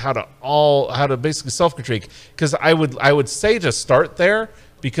is how to basically self-critique. Because I would say to start there,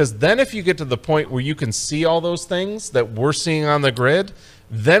 because then if you get to the point where you can see all those things that we're seeing on the grid,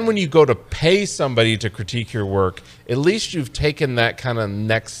 then when you go to pay somebody to critique your work, at least you've taken that kind of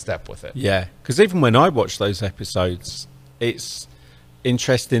next step with it. Yeah, because even when I watch those episodes, it's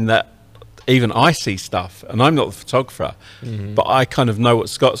interesting that even I see stuff, and I'm not the photographer, but I kind of know what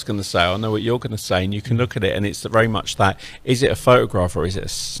Scott's going to say. I know what you're going to say, and you can look at it, and it's very much that: is it a photograph or is it a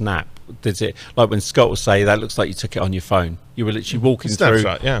snap? Does it, like when Scott will say, that looks like you took it on your phone. You were literally walking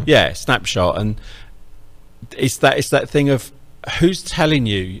snapshot, through, snapshot, and it's that thing of who's telling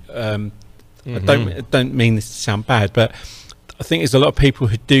you. I don't mean this to sound bad, but I think there's a lot of people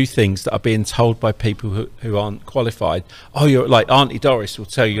who do things that are being told by people who aren't qualified. Oh, you're like Auntie Doris will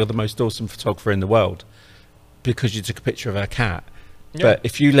tell you you're the most awesome photographer in the world because you took a picture of her cat. Yeah. But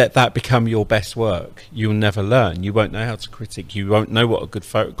if you let that become your best work, you'll never learn. You won't know how to critique. You won't know what a good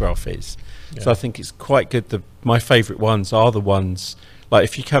photograph is. Yeah. So I think it's quite good. My favourite ones are the ones, like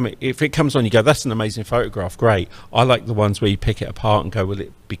if it comes on, you go, that's an amazing photograph, great. I like the ones where you pick it apart and go, well,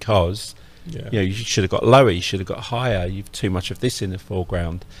 because... you should have got lower, you should have got higher, you've too much of this in the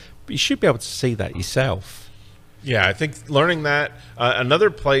foreground. But you should be able to see that yourself. Yeah, I think learning that. Another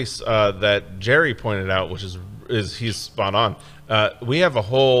place that Jerry pointed out, which is he's spot on. We have a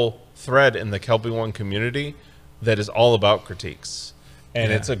whole thread in the Kelby One community that is all about critiques.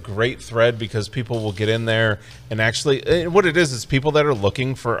 And it's a great thread because people will get in there and actually, what it is people that are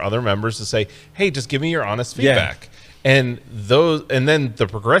looking for other members to say, hey, just give me your honest feedback. And then the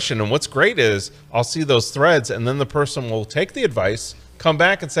progression, and what's great is I'll see those threads, and then the person will take the advice, come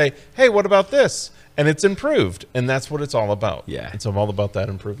back and say, hey, what about this? And it's improved, and that's what it's all about. Yeah, it's all about that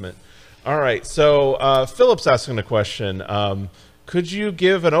improvement. All right, so Philip's asking a question. Could you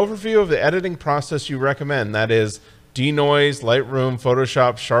give an overview of the editing process you recommend? That is denoise, Lightroom,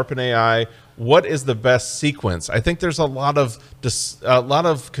 Photoshop, Sharpen AI. What is the best sequence? I think there's a lot of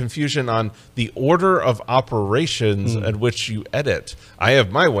confusion on the order of operations at which you edit. I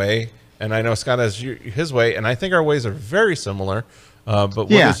have my way, and I know Scott has his way, and I think our ways are very similar. But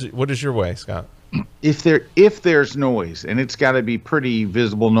what is your way, Scott? If there's noise, and it's got to be pretty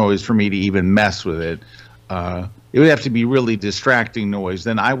visible noise for me to even mess with it, it would have to be really distracting noise.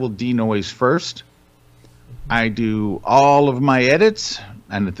 Then I will denoise first. I do all of my edits,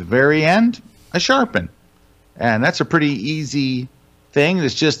 and at the very end, I sharpen. And that's a pretty easy thing.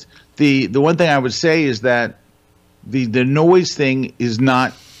 It's just the one thing I would say is that the noise thing is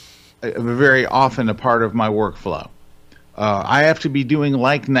not very often a part of my workflow. I have to be doing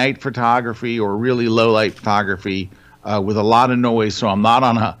like night photography or really low light photography with a lot of noise, so I'm not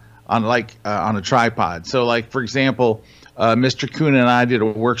on a tripod. So like, for example, Mr. Kuna and I did a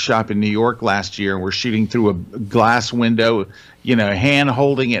workshop in New York last year, and we're shooting through a glass window, hand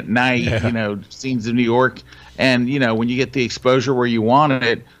holding at night, scenes of New York. And, when you get the exposure where you want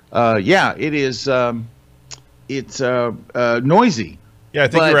it, it noisy. Yeah, I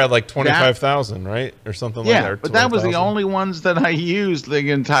think But you were at like that- 25,000, right, or something like Yeah, that. or but that was the 12,000. only ones that I used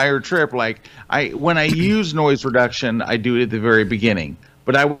the entire trip. Like when I use noise reduction, I do it at the very beginning.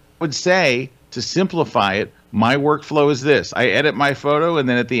 But I would say, to simplify it, my workflow is this: I edit my photo, and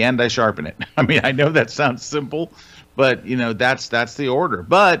then at the end I sharpen it. I mean, I know that sounds simple, but that's the order.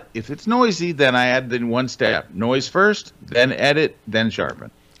 But if it's noisy, then I add in one step: noise first, then edit, then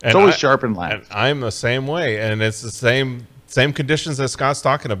sharpen. It's always sharpen last. And I'm the same way, and it's the same conditions that Scott's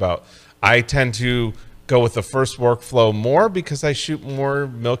talking about. I tend to go with the first workflow more because I shoot more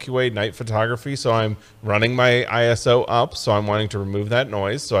Milky Way night photography, so I'm running my ISO up, so I'm wanting to remove that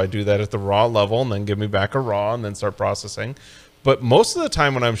noise, so I do that at the raw level and then give me back a raw and then start processing. But most of the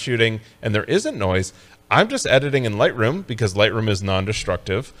time when I'm shooting and there isn't noise, I'm just editing in Lightroom because Lightroom is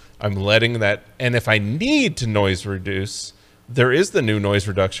non-destructive. I'm letting that, and if I need to noise reduce, there is the new noise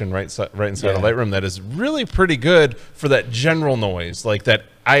reduction right inside of Lightroom that is really pretty good for that general noise, like that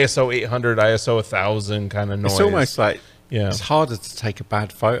ISO 800, ISO 1000 kind of noise. It's almost like it's harder to take a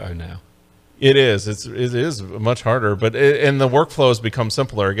bad photo now. It is. It is much harder, but and the workflow has become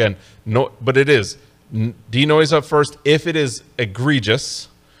simpler again. But it is denoise up first if it is egregious.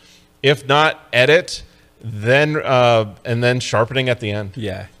 If not, edit, then and then sharpening at the end.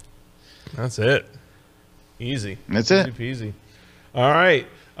 Yeah, that's it. Easy. That's Easy it. Peasy. All right.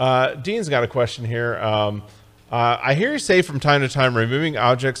 Dean's got a question here. I hear you say from time to time removing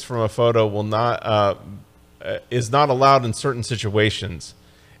objects from a photo will not is not allowed in certain situations.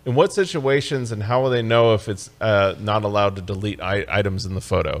 In what situations, and how will they know if it's not allowed to delete items in the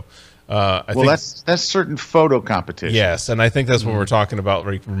photo? I think that's certain photo competition. Yes, and I think that's when we're talking about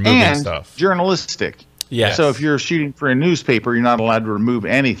removing and stuff. Journalistic. Yes. So if you're shooting for a newspaper, you're not allowed to remove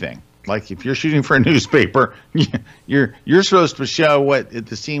anything. Like if you're shooting for a newspaper, you're supposed to show what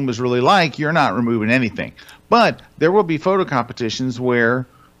the scene was really like. You're not removing anything. But there will be photo competitions where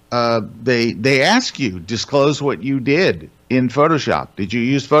they ask you, disclose what you did in Photoshop. Did you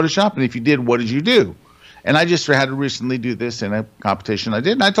use Photoshop? And if you did, what did you do? And I just had to recently do this in a competition I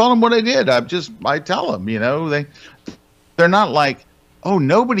did, and I told them what I did. I tell them, they're not like, oh,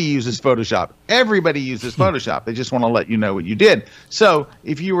 nobody uses Photoshop. Everybody uses Photoshop. They just want to let you know what you did. So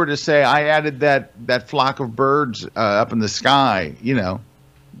if you were to say, I added that flock of birds up in the sky,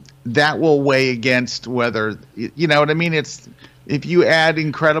 that will weigh against whether, you know what I mean? It's if you add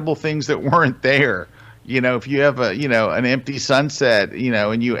incredible things that weren't there, if you have an empty sunset,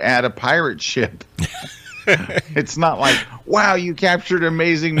 and you add a pirate ship, it's not like, wow, you captured an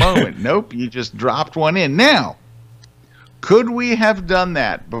amazing moment. Nope, you just dropped one in. Now, could we have done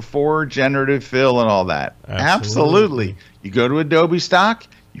that before generative fill and all that? Absolutely. You go to Adobe Stock,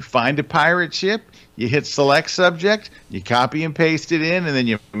 you find a pirate ship, you hit select subject, you copy and paste it in, and then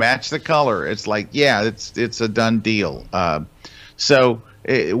you match the color. It's like, yeah, it's a done deal. So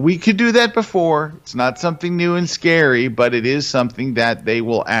we could do that before. It's not something new and scary, but it is something that they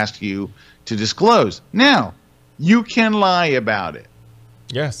will ask you to disclose. Now, you can lie about it.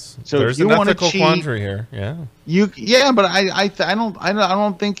 Yes. So there's if you an want to ethical cheat, quandary here. Yeah. But I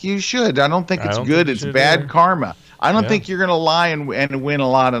don't think you should. I don't think it's good. It's bad either. karma. I don't think you're going to lie and win a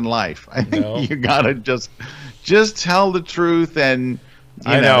lot in life. I think you got to just tell the truth and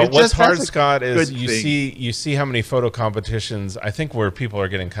I know. What's hard, that's a Scott, is good you thing. see how many photo competitions. I think where people are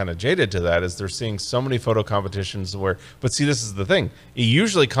getting kind of jaded to that is they're seeing so many photo competitions where. But see, this is the thing. It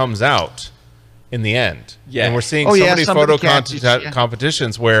usually comes out in the end. Yeah. And we're seeing so many photo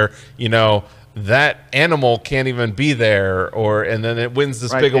competitions where that animal can't even be there, and then it wins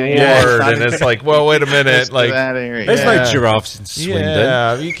this big award, and it's like, well, wait a minute, like there's no giraffes in Swindon.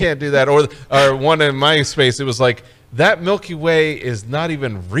 Yeah, you can't do that. Or one in my space, it was like, that Milky Way is not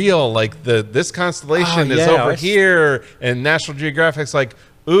even real. Like this constellation is over here, and National Geographic's like,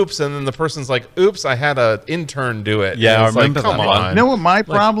 oops, and then the person's like, oops, I had an intern do it. Yeah, and I it's remember like, come that. on. You know what my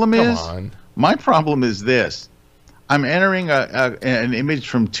problem is? Come on. My problem is this. I'm entering an image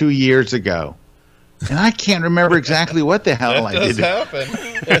from 2 years ago, and I can't remember exactly what the hell I did.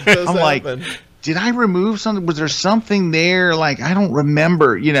 It does I'm like, did I remove something? Was there something there? Like, I don't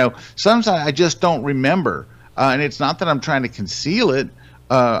remember. Sometimes I just don't remember. And it's not that I'm trying to conceal it.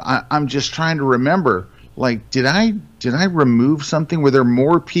 I'm just trying to remember. Like, did I remove something? Were there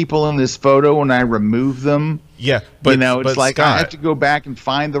more people in this photo when I removed them? Yeah, but it's like Scott, I have to go back and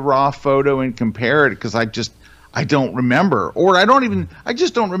find the raw photo and compare it because I don't remember, or I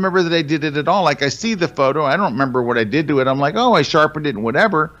just don't remember that I did it at all. Like I see the photo, I don't remember what I did to it. I'm like, oh, I sharpened it and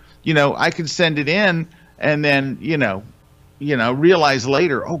whatever. I could send it in and then realize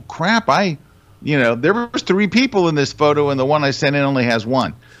later, oh crap, there was 3 people in this photo and the one I sent in only has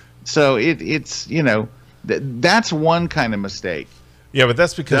 1. So it's That's one kind of mistake. Yeah, but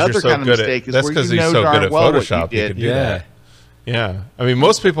that's because The you're other so kind of good mistake at. is That's where because you you're know so good darn at well what you Photoshop. You did. can do that. Yeah. I mean,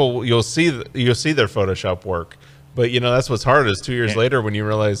 most people you'll see their Photoshop work, but that's what's hard is 2 years later when you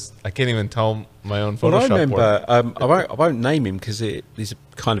realize I can't even tell my own Photoshop Well, I remember, work. I won't name him because he's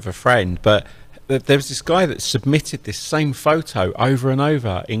kind of a friend, but there was this guy that submitted this same photo over and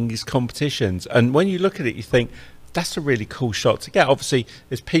over in these competitions, and when you look at it, you think that's a really cool shot to get. Obviously,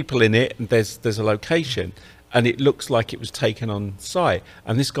 there's people in it, and there's a location, and it looks like it was taken on site.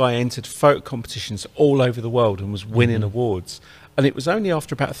 And this guy entered photo competitions all over the world and was winning awards. And it was only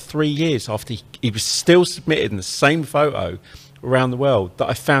after about 3 years, after he was still submitting the same photo around the world, that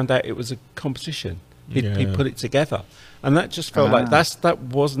I found out it was a competition. He put it together, and that just felt like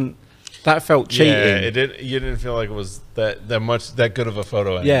that felt cheating. Yeah, you didn't feel like it was that good of a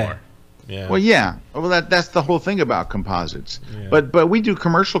photo anymore. Yeah. Well, that's the whole thing about composites. But we do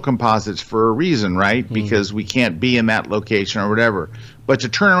commercial composites for a reason, right? Because we can't be in that location or whatever. But to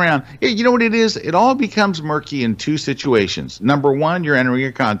turn around, you know what it is? It all becomes murky in two situations. Number one, you're entering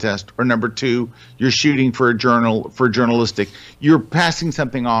a contest, or number two, you're shooting for a journalistic. You're passing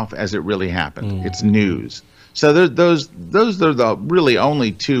something off as it really happened. It's news. So those are the really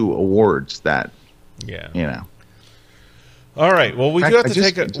only two awards that All right. Well, we do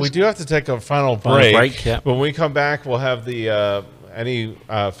have to take a final break. Yeah. When we come back, we'll have the any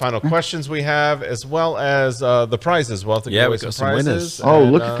final questions we have, as well as the prizes. We'll have to give away some prizes. Oh,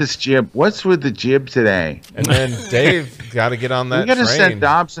 look at this jib! What's with the jib today? And then Dave got to get on that. We got to train. send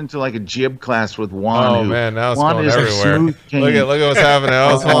Dobson to like a jib class with Juan. Oh man, now it's Juan going is everywhere. look Look at what's happening.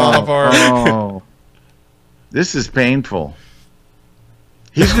 Oh, it's falling apart. Oh, this is painful.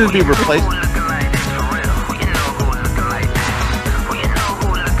 He's going to be replaced.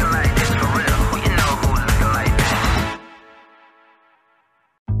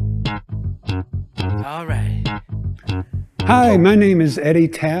 All right. Hi, my name is Eddie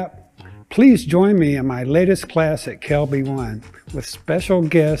Tapp. Please join me in my latest class at Kelby 1 with special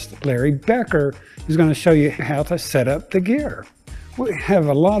guest Larry Becker, who's going to show you how to set up the gear. We have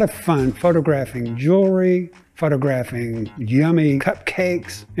a lot of fun photographing jewelry, photographing yummy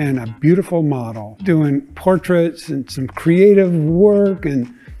cupcakes, and a beautiful model, doing portraits and some creative work,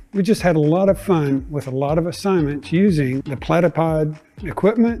 and we just had a lot of fun with a lot of assignments using the Platypod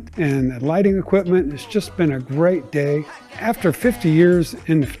equipment and the lighting equipment. It's just been a great day. After 50 years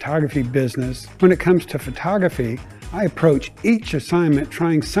in the photography business, when it comes to photography, I approach each assignment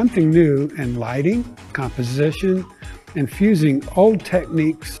trying something new in lighting, composition, and fusing old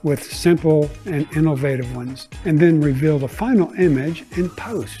techniques with simple and innovative ones, and then reveal the final image in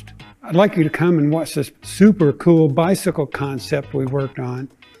post. I'd like you to come and watch this super cool bicycle concept we worked on,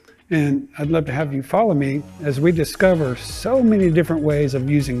 and I'd love to have you follow me as we discover so many different ways of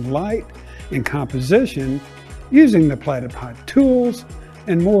using light and composition, using the Platypod tools,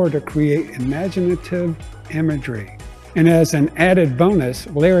 and more to create imaginative imagery. And as an added bonus,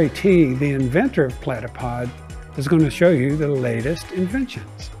 Larry T., the inventor of Platypod, is going to show you the latest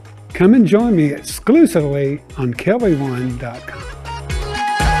inventions. Come and join me exclusively on Kelby1.com.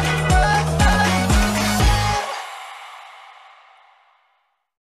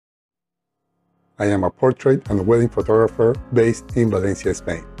 I am a portrait and wedding photographer based in Valencia,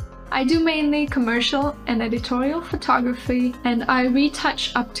 Spain. I do mainly commercial and editorial photography, and I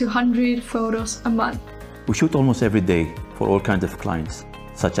retouch up to 100 photos a month. We shoot almost every day for all kinds of clients,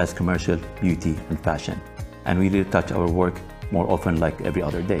 such as commercial, beauty, and fashion. And we retouch our work more often, like every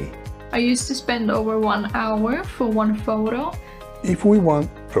other day. I used to spend over 1 hour for one photo. If we want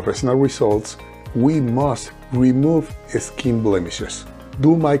professional results, we must remove skin blemishes,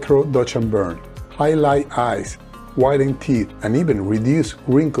 do micro dodge and burn, highlight eyes, whiten teeth, and even reduce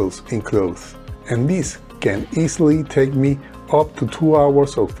wrinkles in clothes. And this can easily take me up to 2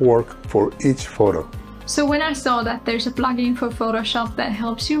 hours of work for each photo. So when I saw that there's a plugin for Photoshop that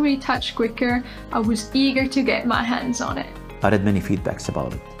helps you retouch quicker, I was eager to get my hands on it. I read many feedbacks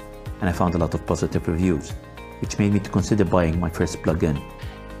about it, and I found a lot of positive reviews, which made me to consider buying my first plugin.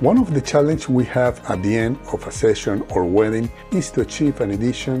 One of the challenges we have at the end of a session or wedding is to achieve an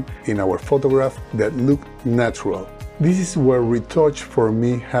edition in our photograph that look natural. This is where retouch for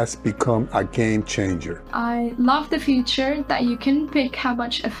me has become a game changer. I love the feature that you can pick how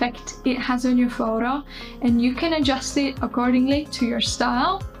much effect it has on your photo, and you can adjust it accordingly to your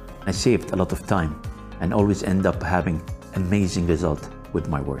style. I saved a lot of time and always end up having amazing result with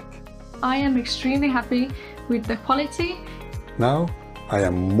my work. I am extremely happy with the quality. Now I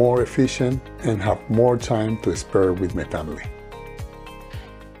am more efficient and have more time to spare with my family.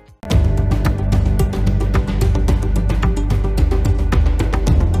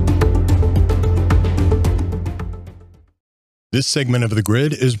 This segment of The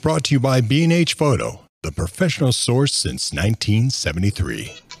Grid is brought to you by B&H Photo, the professional source since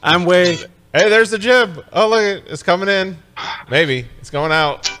 1973. And we... Hey, there's the jib. Oh, look, it's coming in. Maybe. It's going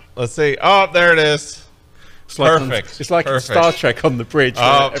out. Let's see. Oh, there it is. It's like Perfect. It's like in Perfect. Star Trek on the bridge.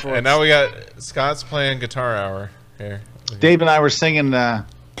 Oh, and now we got Scott's playing guitar hour here. Dave and I were singing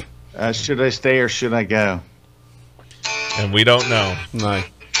Should I Stay or Should I Go? And we don't know. No.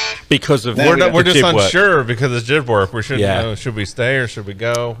 Because of We're just jib work. unsure because of jib work. We should know, should we stay or should we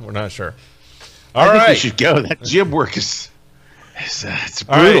go? We're not sure. All right. I think we should go. That jib work is it's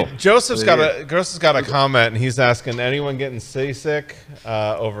All brutal. right. Joseph's got a comment, and he's asking anyone getting seasick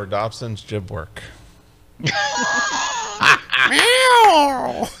over Dobson's jib work.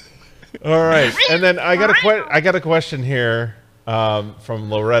 All right, and then I got a question here from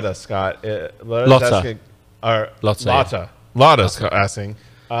Loretta Scott. Lotta's asking.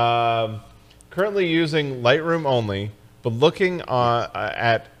 Currently using Lightroom only, but looking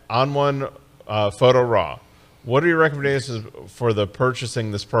at On1 Photo Raw. What are your recommendations for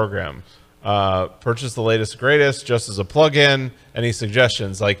purchasing this program? Purchase the latest and greatest just as a plugin. Any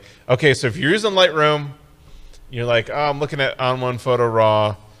suggestions? Like, okay, so if you're using Lightroom, you're like, oh, I'm looking at On1 Photo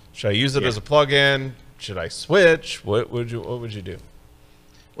Raw. Should I use it as a plugin? Should I switch? What would you do?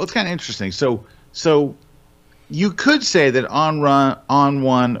 Well, it's kind of interesting. So you could say that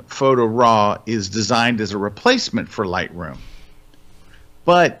On1 Photo Raw is designed as a replacement for Lightroom.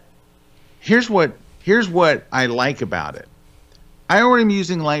 But here's what I like about it. I already am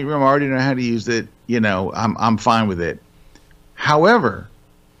using Lightroom. I already know how to use it. I'm fine with it. However,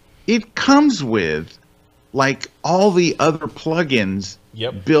 it comes with like all the other plugins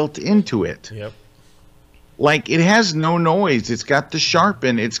built into it. Yep. Like it has no noise. It's got the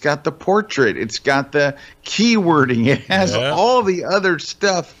sharpen. It's got the portrait. It's got the keywording. It has all the other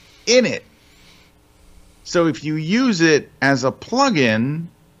stuff in it. So if you use it as a plugin,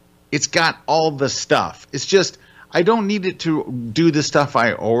 it's got all the stuff. It's just I don't need it to do the stuff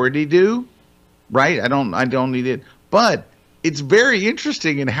I already do, right? I don't need it, but it's very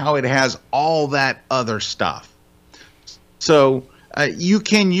interesting in how it has all that other stuff. So you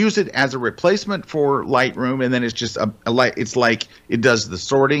can use it as a replacement for Lightroom, and then it's just it's like it does the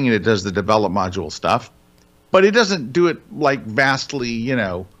sorting and it does the develop module stuff, but it doesn't do it like vastly,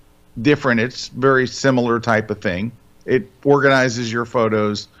 different. It's very similar type of thing. It organizes your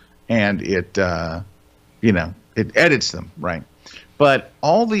photos and it, it edits them, right? But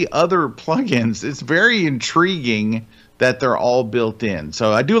all the other plugins, it's very intriguing that they're all built in.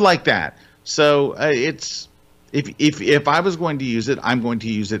 So I do like that. So it's if I was going to use it, I'm going to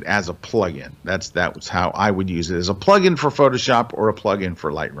use it as a plugin. That was how I would use it, as a plugin for Photoshop or a plugin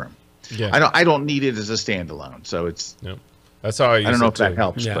for Lightroom. Yeah. I don't need it as a standalone. So it's That's how I use it. I don't know if too. that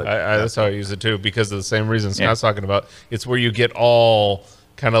helps. Yeah. But that's how I use it too, because of the same reason Scott's talking about. It's where you get all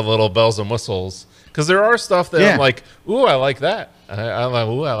kind of little bells and whistles. Because there are stuff that I'm like, ooh, I like that. I'm like,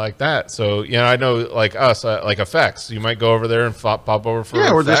 ooh, I like that. So, I know, like us, like effects. You might go over there and pop over for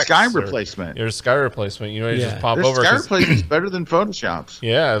or the effects, sky replacement. Or sky replacement. You just pop Their over. Sky replacement is better than Photoshop's.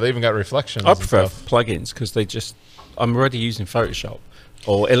 Yeah, they even got reflections. I prefer and stuff. plugins because I'm already using Photoshop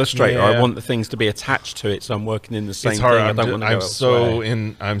or Illustrator. Yeah. I want the things to be attached to it, so I'm working in the same It's hard. thing. I don't want to go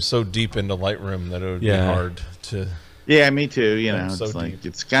elsewhere. I'm so deep into Lightroom that it would be hard to. Yeah, me too. I'm It's so like deep.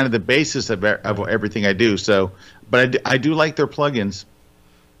 it's kind of the basis of everything I do. So, but I do like their plugins.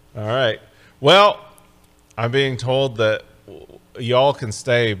 All right. Well, I'm being told that y'all can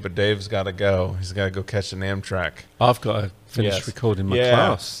stay, but Dave's got to go. He's got to go catch an Amtrak. I've got to finish recording my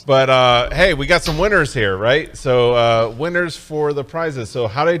class. But hey, we got some winners here, right? So winners for the prizes. So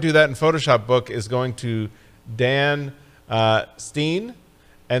how do I do that in Photoshop book is going to Dan Steen.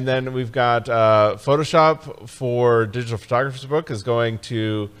 And then we've got Photoshop for Digital Photographer's Book is going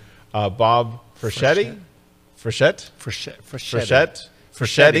to Bob Freschetti. Freschetti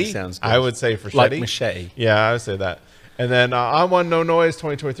sounds good. I would say Freschetti. Like machete. Yeah, I would say that. And then On1 No Noise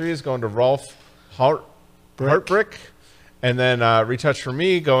 2023 is going to Rolf Hartbrick. And then Retouch for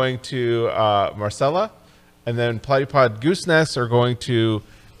Me going to Marcella. And then Platypod Goose Nest are going to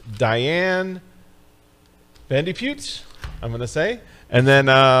Diane Bandipute, I'm going to say. And then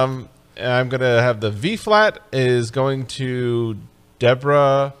I'm going to have the V flat is going to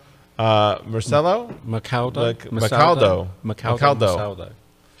Deborah Marcello. Macaldo.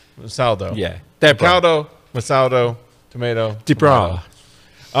 Yeah. Deborah. Macaldo, Masaldo, Tomato. Debra.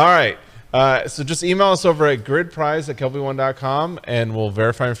 All right. So just email us over at gridprize@kelby1.com and we'll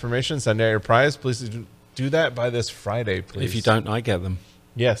verify information, send out your prize. Please do that by this Friday, please. If you don't, I get them.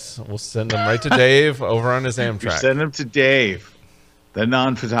 Yes. We'll send them right to Dave over on his Amtrak. Send them to Dave, the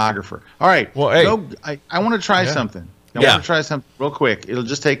non-photographer. All right. Well, hey. I want to try something. I want to try something real quick. It'll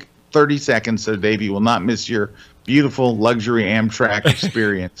just take 30 seconds, so Dave, you will not miss your beautiful luxury Amtrak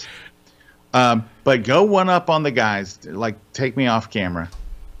experience. But go one up on the guys. Like, take me off camera.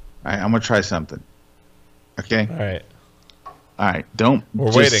 All right, I'm going to try something. Okay? All right. Don't We're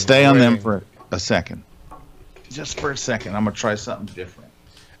just waiting. stay We're on waiting. them for a second. Just for a second. I'm going to try something different.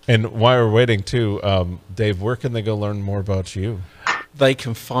 And while we're waiting, too, Dave, where can they go learn more about you? They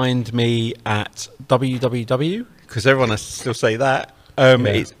can find me at www, because everyone has to still say that.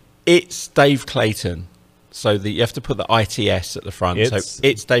 It's Dave Clayton. So you have to put the ITS at the front. So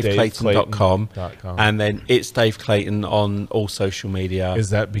it's daveclayton.com. And then it's Dave Clayton on all social media. Is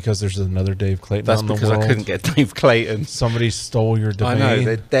that because there's another Dave Clayton That's on the because world? I couldn't get Dave Clayton. Somebody stole your domain. I know,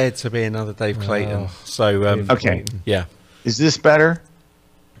 there dared to be another Dave Clayton. So, Okay. Yeah. Is this better?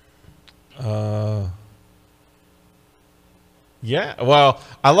 Yeah. Well,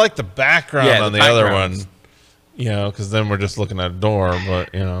 I like the background Yeah, on the the other background. one, you know, because then we're just looking at a door.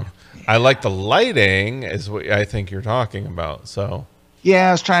 But, you know, I like the lighting is what I think you're talking about. So, Yeah,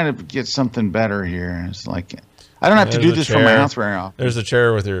 I was trying to get something better here. It's like, I don't have to do this from my house very often. There's a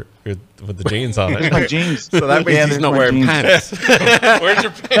chair with with the jeans on it. There's my jeans. So that means he's not wearing pants. Where's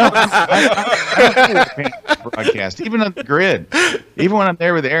your pants? I don't wear pants for broadcast, even on the grid. Even when I'm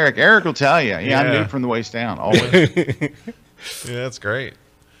there with Eric, Eric will tell you, I'm nude from the waist down, always. Yeah, that's great.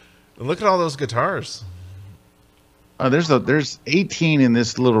 And look at all those guitars. Oh, there's 18 in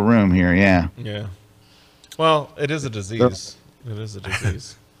this little room here. Yeah. Yeah. Well, it is a disease. It is a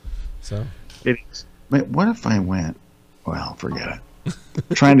disease. So. It is. Wait, what if I went? Well, forget it.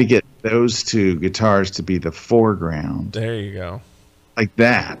 Trying to get those two guitars to be the foreground. There you go. Like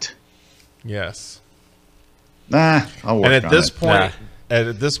that. Yes. I'll work And at on this it. point,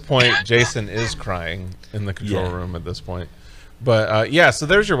 at this point, Jason is crying in the control room at this point. But so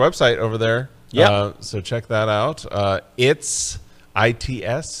there's your website over there. Yeah. So check that out. It's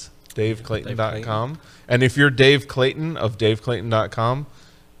ITS, DaveClayton.com. And if you're Dave Clayton of DaveClayton.com,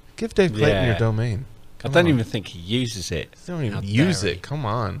 give Dave Clayton your domain. I don't even think he uses it. Don't even use it. Come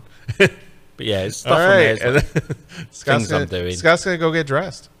on. But yeah, it's stuff All on right. there. It's like Scott's I'm doing. Scott's going to go get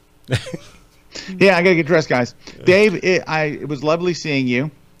dressed. Yeah, I got to get dressed, guys. Dave, it was lovely seeing you.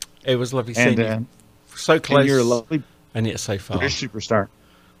 It was lovely seeing you. So close. And you're a lovely and yet so far. British superstar.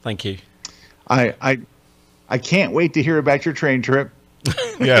 Thank you. I can't wait to hear about your train trip.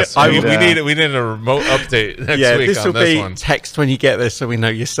 Yes, we need a remote update next week this on will this be one. text when you get there so we know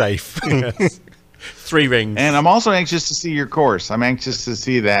you're safe. Yes. 3 rings. And I'm also anxious to see your course. I'm anxious to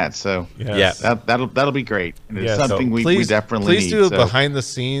see that. So Yes. that'll be great. And it's Yeah, something so we definitely please need. do a so. behind the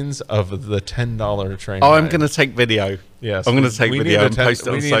scenes of the $10 train. I'm ride. going to take video. Yes, I'm going to take we video need and post it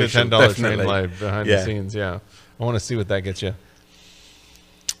on we need social. a $10 definitely. train live behind the scenes. Yeah, I want to see what that gets you.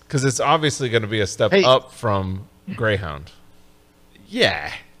 Because it's obviously going to be a step up from Greyhound.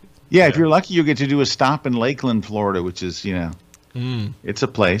 Yeah. Yeah, if you're lucky, you'll get to do a stop in Lakeland, Florida, which is, it's a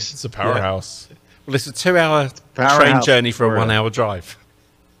place. It's a powerhouse. Well, it's a 2-hour train Powerhouse, journey for a Florida. 1-hour drive.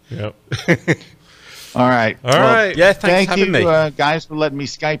 Yep. All right. All right. Yeah, thanks Thank for having you, me. guys, for letting me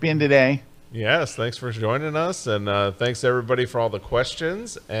Skype in today. Yes, thanks for joining us, and thanks everybody for all the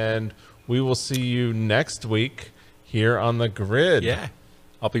questions. And we will see you next week here on the grid. Yeah.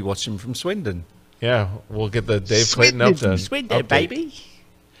 I'll be watching from Swindon. Yeah, we'll get the Dave Clayton Swindon. update. Swindon, baby.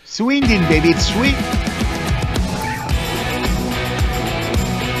 Swindon, baby. It's sweet.